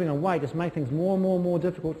rather than putting on weight, just make things more and more and more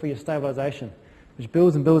difficult for your stabilisation, which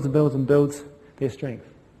builds and builds and builds and builds their strength.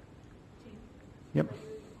 Yep.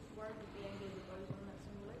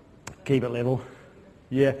 Keep it level.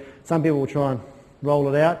 Yeah. Some people will try and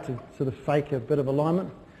roll it out to sort of fake a bit of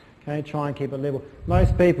alignment. Okay, try and keep it level.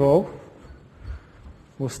 Most people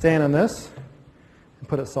will stand on this and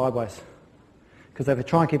put it sideways. Because if they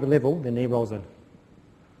try and keep it level, their knee rolls in.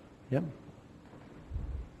 Yep.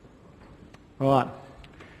 All right.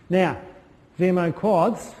 Now, VMO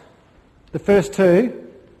quads, the first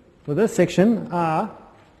two for this section are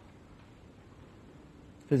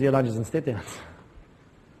physio lunges and step downs.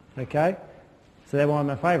 Okay? So they're one of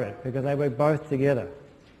my favourite because they work both together.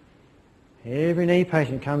 Every knee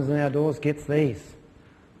patient comes in our doors, gets these.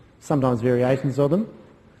 Sometimes variations of them.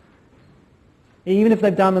 Even if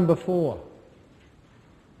they've done them before.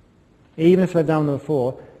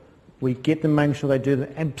 We get them making sure they do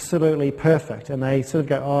them absolutely perfect. And they sort of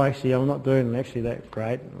go, oh, actually, I'm not doing them actually that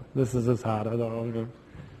great. This is as hard. Okay,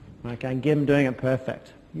 and get them doing it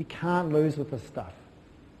perfect. You can't lose with this stuff.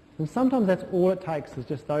 And sometimes that's all it takes is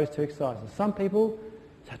just those two exercises. Some people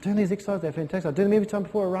say, doing these exercises, they're fantastic. I do them every time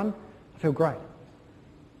before a run. I feel great.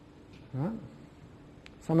 Right?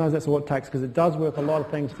 Sometimes that's all it takes because it does work a lot of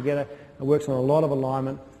things together. It works on a lot of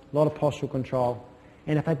alignment, a lot of postural control.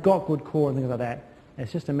 And if they've got good core and things like that,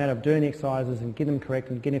 it's just a matter of doing the exercises and getting them correct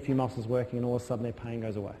and getting a few muscles working and all of a sudden their pain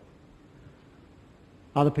goes away.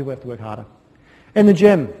 Other people have to work harder. In the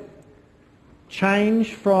gym,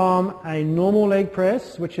 change from a normal leg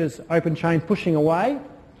press, which is open chain pushing away,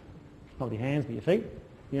 not your hands but your feet,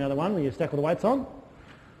 you know the one where you stack all the weights on.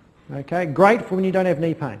 Okay, great for when you don't have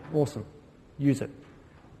knee pain, awesome, use it.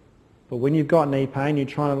 But when you've got knee pain, you're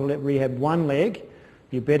trying to rehab one leg,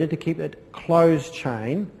 you're better to keep it closed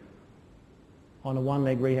chain on a one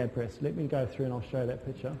leg rehab press. Let me go through and I'll show you that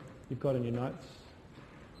picture you've got in your notes.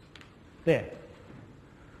 There.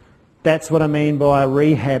 That's what I mean by a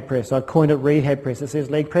rehab press. I coined it rehab press. It says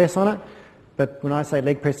leg press on it, but when I say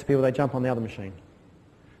leg press to people, they jump on the other machine.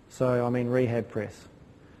 So I mean rehab press.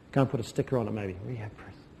 Go and put a sticker on it maybe, rehab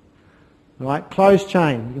press. All right, closed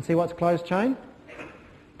chain. You can see what's closed chain?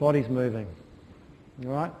 Body's moving.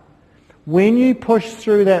 All right. When you push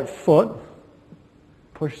through that foot,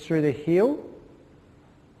 push through the heel,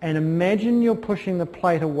 and imagine you're pushing the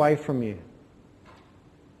plate away from you,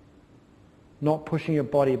 not pushing your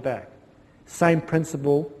body back. Same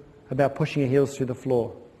principle about pushing your heels through the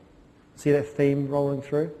floor. See that theme rolling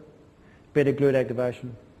through? Better glute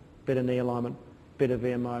activation, better knee alignment, better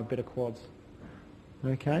VMO, better quads.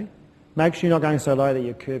 Okay? Make sure you're not going so low that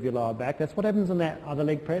you curve your lower back. That's what happens in that other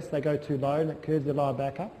leg press. They go too low and it curves their lower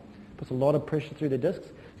back up. Puts a lot of pressure through the discs.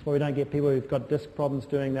 That's why we don't get people who've got disc problems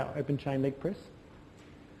doing that open chain leg press.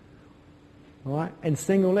 All right? And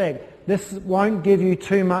single leg. This won't give you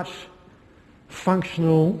too much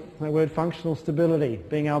functional, that word functional stability,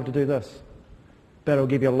 being able to do this. But it'll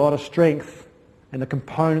give you a lot of strength and the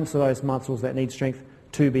components of those muscles that need strength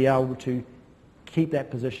to be able to keep that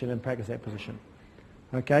position and practice that position.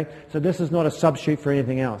 Okay? So this is not a substitute for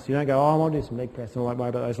anything else. You don't go, oh, I want to do some leg press and I won't worry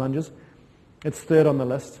about those lunges. It's third on the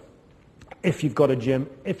list. If you've got a gym,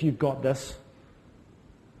 if you've got this.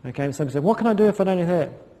 Okay? Some say, what can I do if I don't have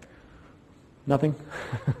that? Nothing.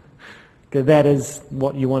 Because that is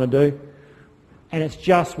what you want to do. And it's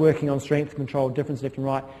just working on strength, control, difference left and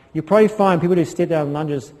right. You probably find people who step down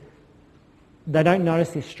lunges, they don't notice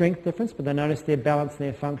their strength difference, but they notice their balance and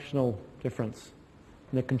their functional difference,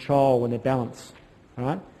 and their control and their balance. All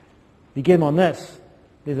right? If you get them on this,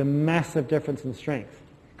 there's a massive difference in strength,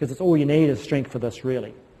 because it's all you need is strength for this,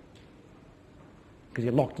 really. Because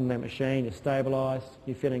you're locked in that machine, you're stabilised,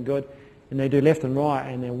 you're feeling good, and they do left and right,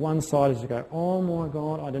 and then one side is to go, oh my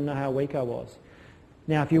God, I didn't know how weak I was.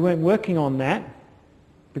 Now, if you weren't working on that,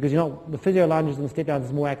 because the physio lunges and the step downs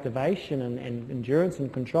is more activation and endurance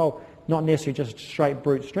and control, not necessarily just straight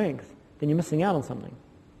brute strength, then you're missing out on something.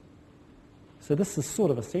 So this is sort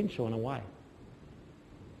of essential in a way.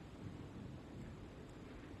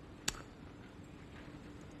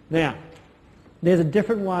 Now, there's a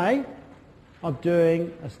different way of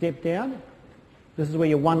doing a step down. This is where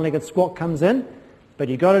your one-legged squat comes in, but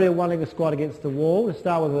you've got to do a one-legged squat against the wall. To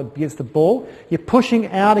start with, against the ball. You're pushing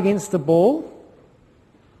out against the ball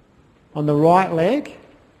on the right leg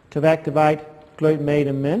to activate glute med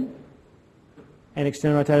and min, and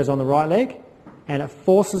external rotators on the right leg, and it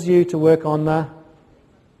forces you to work on the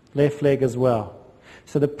left leg as well.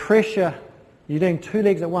 So the pressure, you're doing two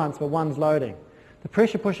legs at once, but one's loading. The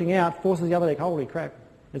pressure pushing out forces the other leg, holy crap,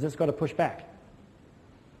 as it's got to push back.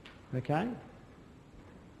 Okay?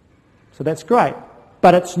 So that's great,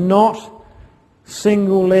 but it's not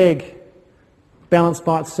single leg balanced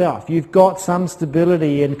by itself. You've got some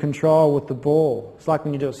stability and control with the ball. It's like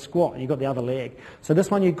when you do a squat, you've got the other leg. So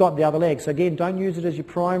this one you've got the other leg. So again, don't use it as your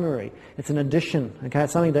primary. It's an addition. Okay,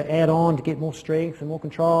 it's something to add on to get more strength and more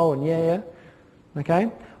control and yeah.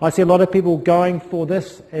 Okay, I see a lot of people going for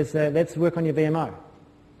this as let's work on your VMO,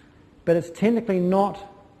 but it's technically not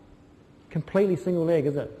completely single leg,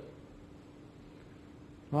 is it?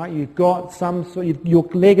 Right, you've got some sort. Your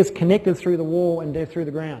leg is connected through the wall and through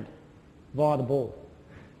the ground via the ball.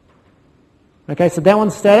 Okay, so that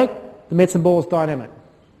one's static, the medicine ball is dynamic.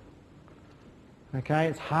 Okay,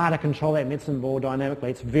 it's hard to control that medicine ball dynamically.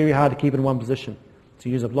 It's very hard to keep it in one position. So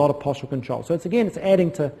you use a lot of postural control. So it's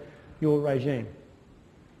adding to your regime.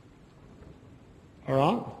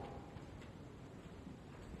 All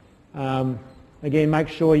right? Again, make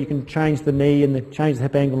sure you can change the knee and change the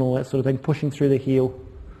hip angle and all that sort of thing, pushing through the heel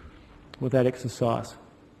with that exercise.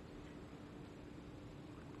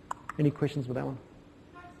 Any questions with that one?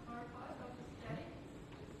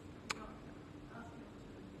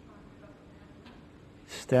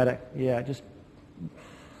 Static, yeah, just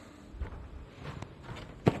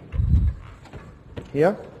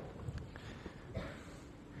here.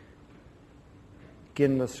 Get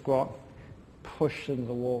in the squat, push into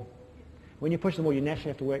the wall. When you push the wall, you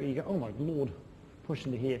naturally have to work, you go, oh my Lord, push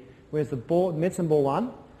into here. Whereas the ball, medicine ball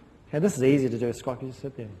one, okay, this is easier to do a squat, you just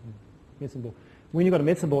sit there, medicine ball. When you've got a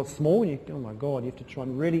medicine ball, it's small, and oh my God, you have to try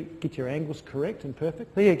and really get your angles correct and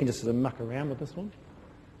perfect. Here you can just sort of muck around with this one.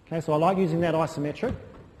 Okay, so I like using that isometric,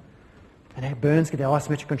 and that burns, get that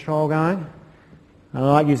isometric control going. And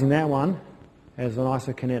I like using that one as an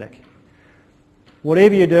isokinetic.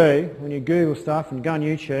 Whatever you do, when you Google stuff and go on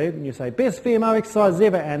YouTube and you say, best VMO exercise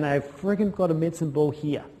ever, and they've freaking got a medicine ball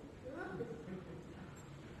here.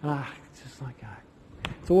 It's just like,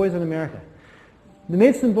 it's always in America. The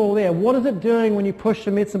medicine ball there, what is it doing when you push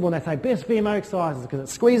the medicine ball and they say best VMO exercises? Because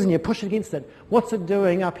it's squeezing, you push against it. What's it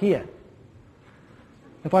doing up here?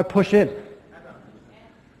 If I push in.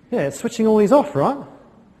 Yeah, it's switching all these off, right?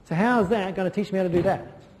 So how is that going to teach me how to do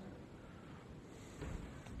that?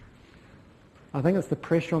 I think it's the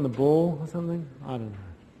pressure on the ball or something. I don't know.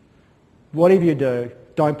 Whatever you do,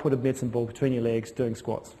 don't put a medicine ball between your legs doing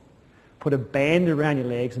squats. Put a band around your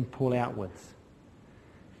legs and pull outwards.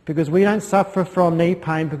 Because we don't suffer from knee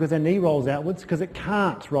pain because our knee rolls outwards, because it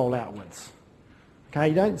can't roll outwards. Okay,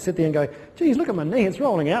 you don't sit there and go, geez, look at my knee, it's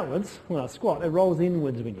rolling outwards when I squat. It rolls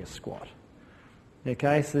inwards when you squat.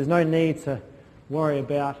 Okay, so there's no need to worry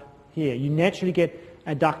about here. You naturally get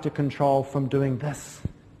adductor control from doing this.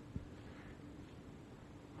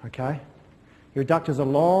 Okay, your adductors are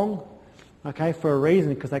long, okay, for a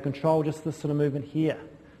reason, because they control just this sort of movement here.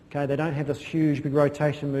 Okay, they don't have this huge big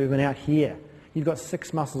rotation movement out here. You've got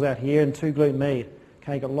 6 muscles out here and 2 glute med.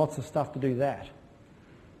 Okay, you've got lots of stuff to do that.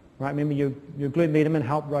 Right, remember your glute median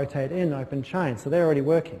help rotate in open chain, so they're already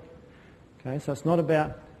working. Okay, so it's not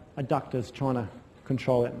about adductors trying to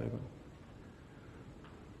control that movement.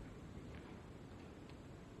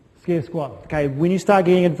 Ski squat. Okay, when you start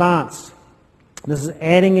getting advanced, this is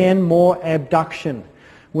adding in more abduction.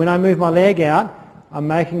 When I move my leg out, I'm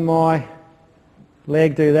making my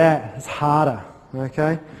leg do that. It's harder.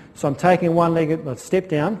 Okay, so I'm taking one leg a step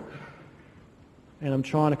down, and I'm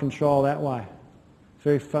trying to control that way.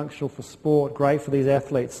 Very functional for sport, great for these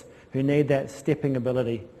athletes who need that stepping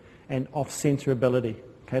ability and off-centre ability.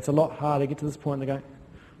 Okay, it's a lot harder to get to this point and they go,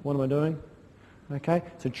 what am I doing? Okay,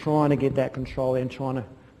 so trying to get that control and trying to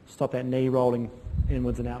stop that knee rolling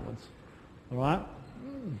inwards and outwards. All right?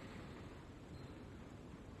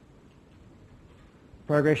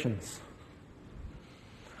 Progressions.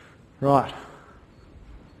 Right.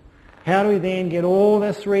 How do we then get all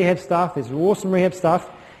this rehab stuff, this awesome rehab stuff,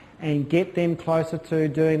 and get them closer to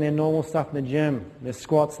doing their normal stuff in the gym, their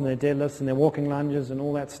squats and their deadlifts and their walking lunges and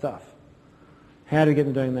all that stuff? How do we get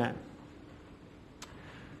them doing that?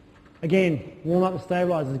 Again, warm up the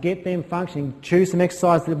stabilisers, get them functioning. Choose some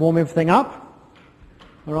exercise to warm everything up,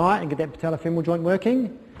 all right, and get that patellofemoral joint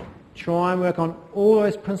working. Try and work on all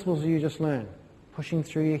those principles you just learned. Pushing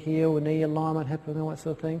through your heel, knee alignment, hip, and all that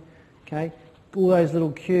sort of thing. Okay, all those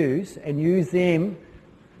little cues, and use them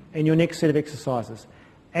in your next set of exercises.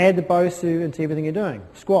 Add the BOSU into everything you're doing.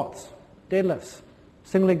 Squats, deadlifts,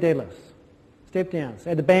 single leg deadlifts, step downs.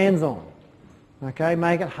 Add the bands on. Okay,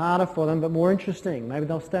 make it harder for them but more interesting. Maybe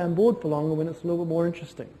they'll stay on board for longer when it's a little bit more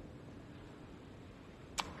interesting.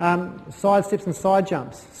 Side steps and side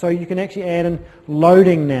jumps. So you can actually add in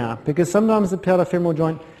loading now, because sometimes the patellofemoral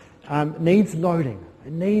joint needs loading.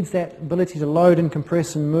 It needs that ability to load and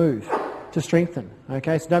compress and move to strengthen.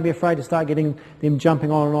 Okay, so don't be afraid to start getting them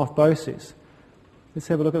jumping on and off BOSUs. Let's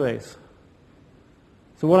have a look at these.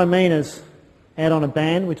 So what I mean is add on a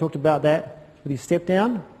band. We talked about that with your step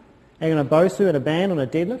down. Add on a BOSU and a band on a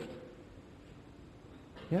deadlift.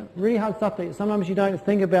 Yeah, really hard stuff that sometimes you don't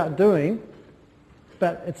think about doing,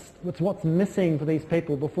 but it's what's missing for these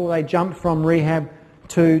people before they jump from rehab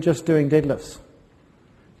to just doing deadlifts.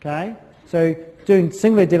 Okay, so doing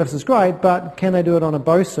single leg deadlifts is great, but can they do it on a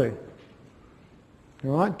BOSU?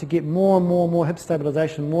 All right, to get more and more hip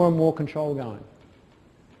stabilisation, more and more control going.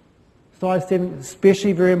 Side stepping,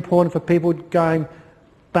 especially very important for people going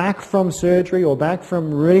back from surgery or back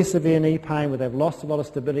from really severe knee pain where they've lost a lot of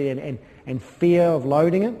stability and fear of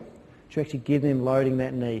loading it, to actually give them loading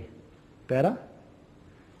that knee better.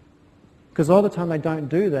 Because a lot of the time they don't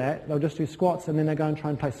do that, they'll just do squats and then they go and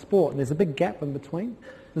try and play sport, and there's a big gap in between.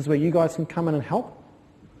 This is where you guys can come in and help.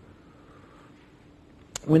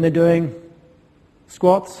 When they're doing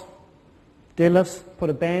squats, deadlifts,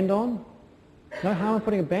 put a band on. No harm in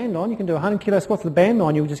putting a band on. You can do 100 kilo squats with a band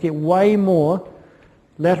on. You'll just get way more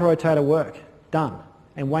lateral rotator work done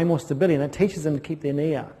and way more stability, and it teaches them to keep their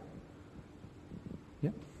knee out.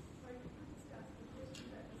 Yep.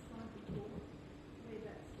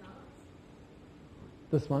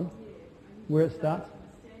 This one, where it starts.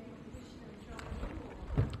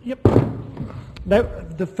 Yep.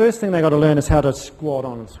 The first thing they've got to learn is how to squat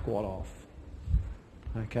on and squat off.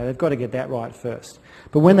 Okay, they've got to get that right first.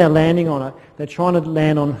 But when they're landing on it, they're trying to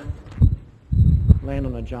land on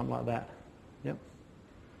a jump like that. Yep.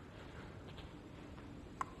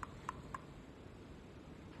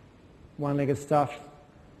 one-legged stuff.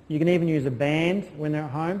 You can even use a band when they're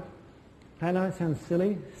at home. I know it sounds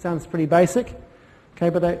silly, sounds pretty basic, okay,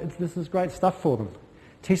 but this is great stuff for them.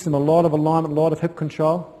 Teach them a lot of alignment, a lot of hip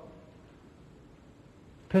control.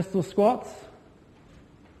 Pistol squats,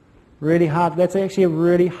 really hard. That's actually a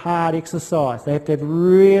really hard exercise. They have to have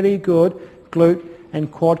really good glute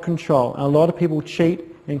and quad control. And a lot of people cheat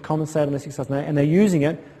and compensate on this exercise, and they're using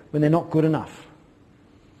it when they're not good enough.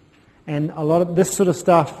 And a lot of this sort of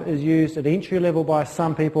stuff is used at entry level by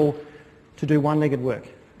some people to do one-legged work.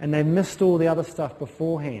 And they've missed all the other stuff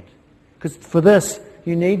beforehand. Because for this,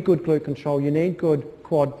 you need good glute control, you need good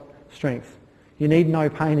quad strength, you need no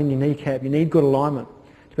pain in your kneecap, you need good alignment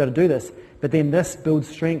to be able to do this. But then this builds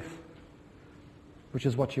strength, which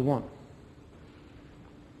is what you want.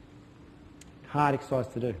 Hard exercise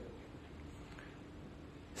to do.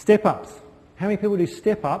 Step-ups. How many people do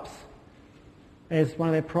step-ups as one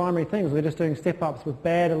of their primary things? They're just doing step-ups with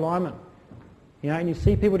bad alignment. You know, and you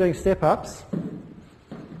see people doing step-ups,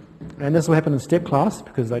 and this will happen in step class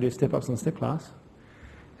because they do step-ups in step class,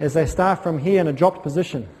 as they start from here in a dropped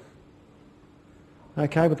position,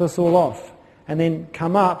 okay, with this all off, and then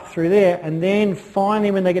come up through there, and then finally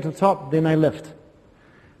when they get to the top, then they lift.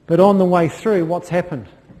 But on the way through, what's happened?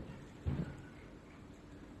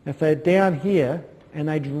 If they're down here and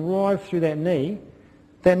they drive through that knee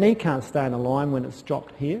can't stay in a line when it's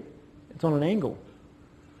dropped here. It's on an angle.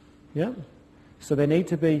 Yeah? So they need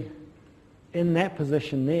to be in that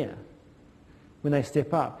position there when they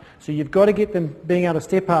step up. So you've got to get them being able to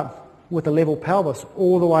step up with a level pelvis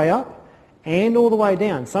all the way up and all the way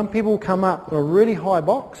down. Some people will come up with a really high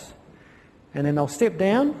box and then they'll step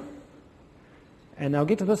down and they'll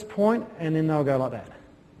get to this point and then they'll go like that.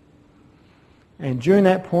 And during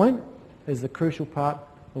that point is the crucial part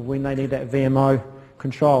of when they need that VMO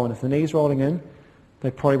control. And if the knee's rolling in, they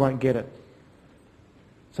probably won't get it.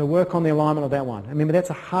 So work on the alignment of that one. Remember, that's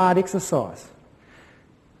a hard exercise.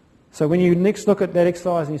 So when you next look at that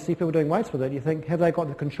exercise and you see people doing weights with it, you think, have they got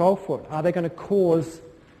the control for it? Are they going to cause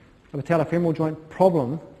a patellofemoral joint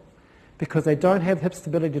problem because they don't have hip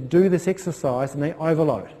stability to do this exercise and they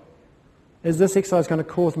overload? Is this exercise going to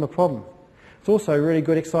cause them a problem? It's also a really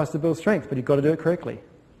good exercise to build strength, but you've got to do it correctly.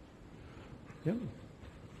 Yep.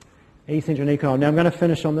 Eccentric knee curl. Now I'm going to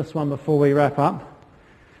finish on this one before we wrap up.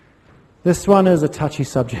 This one is a touchy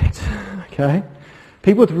subject. Okay,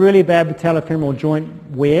 people with really bad patellofemoral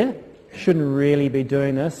joint wear shouldn't really be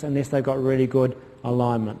doing this unless they've got really good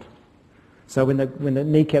alignment. So when the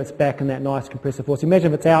kneecap's back in that nice compressive force,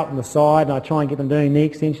 imagine if it's out on the side and I try and get them doing knee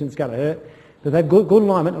extension, it's going to hurt. But if they've got good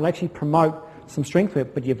alignment, it'll actually promote some strength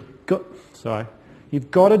work, but you've got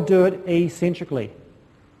to do it eccentrically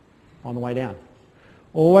on the way down.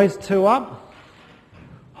 Always two up,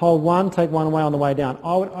 hold one, take one away on the way down.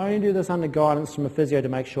 I would only do this under guidance from a physio to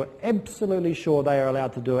make sure, absolutely sure they are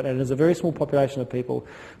allowed to do it, and it is a very small population of people.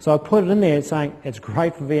 So I put it in there saying it's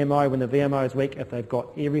great for VMO when the VMO is weak if they've got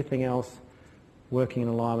everything else working in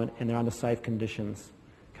alignment and they're under safe conditions.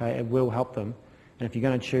 Okay, it will help them. And if you're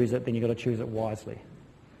going to choose it, then you've got to choose it wisely.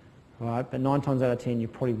 All right, but 9 times out of 10, you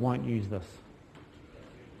probably won't use this.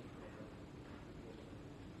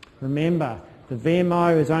 Remember, the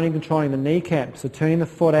VMO is only controlling the kneecap, so turning the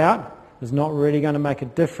foot out is not really going to make a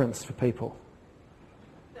difference for people.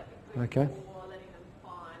 Okay?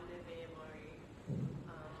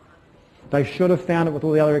 They should have found it with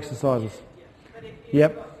all the other exercises.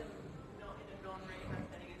 Yep.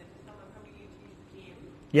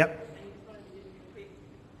 Yep.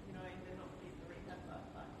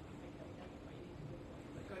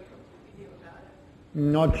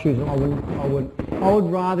 Not choosing. I would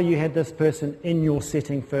rather you had this person in your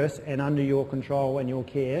setting first and under your control and your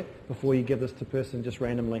care before you give this to person just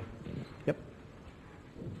randomly. Yep.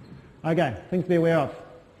 Okay, things to be aware of.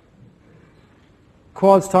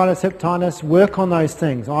 Quads tightness, hip tightness, work on those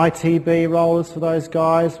things. ITB rollers for those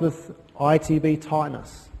guys with ITB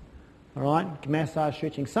tightness. All right, massage,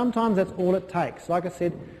 stretching. Sometimes that's all it takes. Like I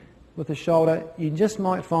said, with the shoulder, you just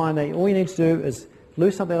might find that all you need to do is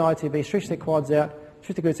loosen up that ITB, stretch their quads out,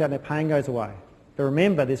 stretch the glutes out, and their pain goes away. But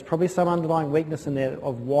remember, there's probably some underlying weakness in there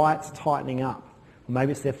of why it's tightening up. Or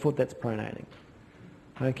maybe it's their foot that's pronating.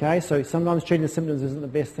 Okay, so sometimes treating the symptoms isn't the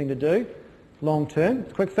best thing to do long term.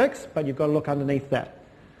 It's a quick fix, but you've got to look underneath that.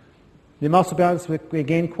 The muscle balance,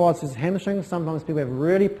 again, quads is hamstrings. Sometimes people have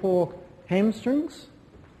really poor hamstrings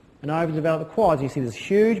and overdeveloped quads. You see this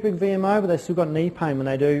huge big VMO, but they've still got knee pain when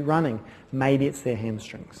they do running. Maybe it's their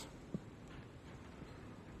hamstrings.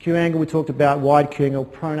 Q angle, we talked about wide Q angle,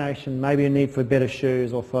 pronation, maybe a need for better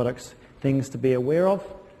shoes, orthotics, things to be aware of.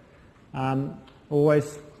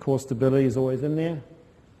 Always, core stability is always in there.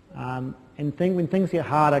 And when things get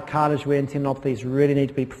harder, cartilage wear and tendinopathies really need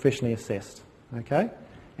to be professionally assessed, okay?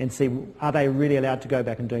 And see, are they really allowed to go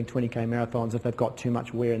back and doing 20k marathons if they've got too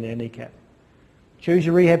much wear in their kneecap? Choose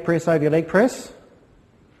your rehab press over your leg press,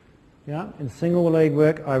 yeah, and single leg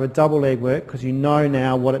work over double leg work, because you know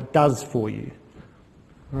now what it does for you.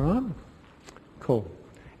 All right? Cool.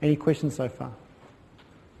 Any questions so far?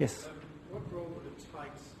 Yes? What role would a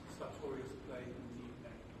tight sartorius play in knee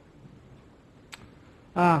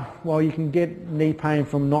pain? Well, you can get knee pain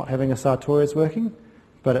from not having a sartorius working,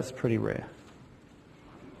 but it's pretty rare.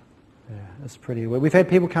 Yeah, it's pretty rare. We've had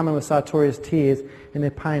people come in with sartorius tears and their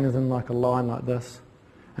pain is in like a line like this.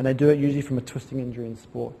 And they do it usually from a twisting injury in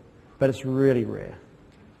sport. But it's really rare.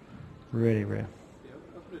 Really rare. Yeah,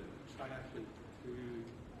 I've got a triathlete who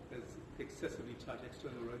has excessively tight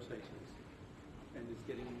external rotators and is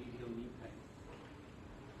getting medial knee pain.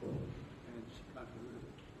 And she can't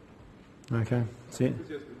remove it. Okay. So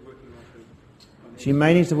Physio's been working on you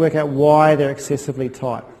may need to work out why they're excessively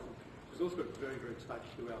tight. She's also got very, very tight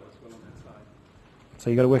QL as well on that side. So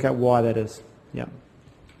you've got to work out why that is. Yeah.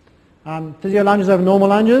 Physio lunges over normal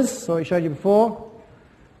lunges, so we showed you before.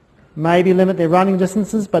 Maybe limit their running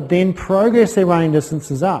distances, but then progress their running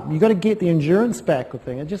distances up. You've got to get the endurance back with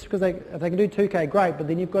things. Just because if they can do 2k, great, but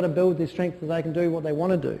then you've got to build their strength so they can do what they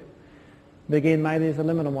want to do. But again, maybe there's a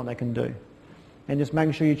limit on what they can do. And just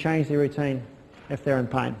making sure you change their routine if they're in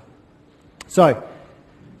pain. So,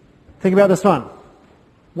 think about this one.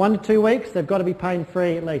 1 to 2 weeks, they've got to be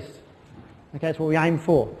pain-free at least. Okay, that's what we aim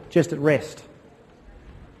for, just at rest.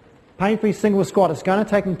 Pain-free single squat, it's going to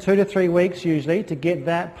take them 2 to 3 weeks usually to get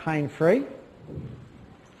that pain-free.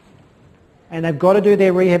 And they've got to do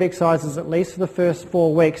their rehab exercises at least for the first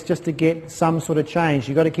 4 weeks just to get some sort of change.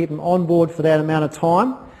 You've got to keep them on board for that amount of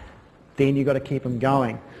time, then you've got to keep them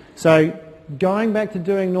going. So going back to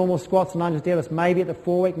doing normal squats and lunges, deadlifts, maybe at the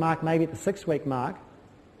 4-week mark, maybe at the 6-week mark,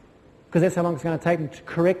 because that's how long it's going to take them to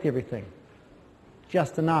correct everything.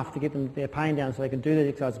 Just enough to get them their pain down so they can do those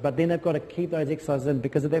exercises. But then they've got to keep those exercises in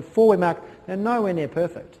because at that 4-week mark, they're nowhere near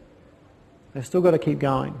perfect. They've still got to keep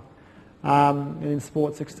going. And in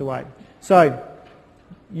sport, 6 to 8. So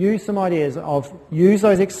use some ideas of use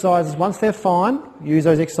those exercises once they're fine, use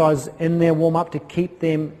those exercises in their warm-up to keep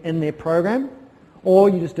them in their program, or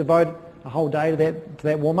you just devote a whole day to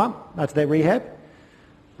that warm-up, to that rehab,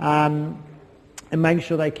 and make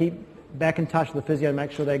sure they keep back in touch with the physio to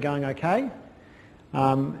make sure they're going okay.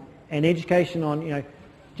 And education on,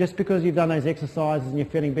 just because you've done those exercises and you're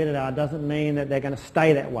feeling better now doesn't mean that they're going to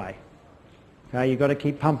stay that way. Okay, you've got to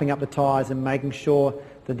keep pumping up the tyres and making sure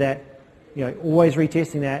that always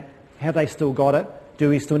retesting that. Have they still got it? Do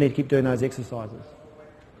we still need to keep doing those exercises?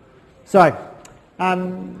 So,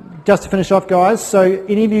 just to finish off, guys, so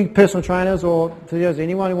any of you personal trainers or physios,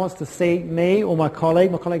 anyone who wants to see me or my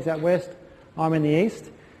colleague's out west, I'm in the east.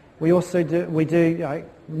 We also do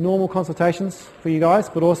normal consultations for you guys,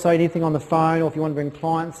 but also anything on the phone, or if you want to bring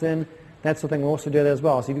clients in, that sort of thing, we'll also do that as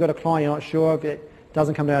well. So if you've got a client you're not sure if it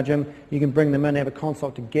doesn't come to our gym, you can bring them in and have a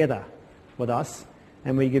consult together with us,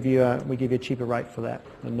 and we give you a cheaper rate for that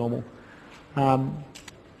than normal.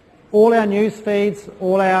 All our news feeds,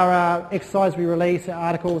 all our exercise we release, our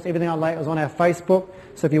articles, everything I lay is on our Facebook.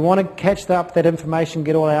 So if you want to catch up that information,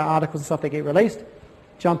 get all our articles and stuff that get released,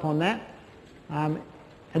 jump on that.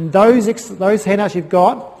 And those handouts you've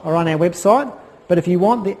got are on our website. But if you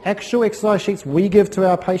want the actual exercise sheets we give to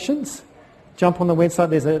our patients, jump on the website.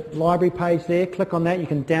 There's a library page there. Click on that. You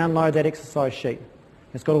can download that exercise sheet.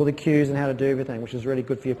 It's got all the cues and how to do everything, which is really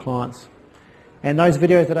good for your clients. And those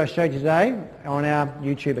videos that I showed you today are on our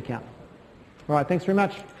YouTube account. All right, thanks very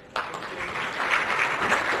much.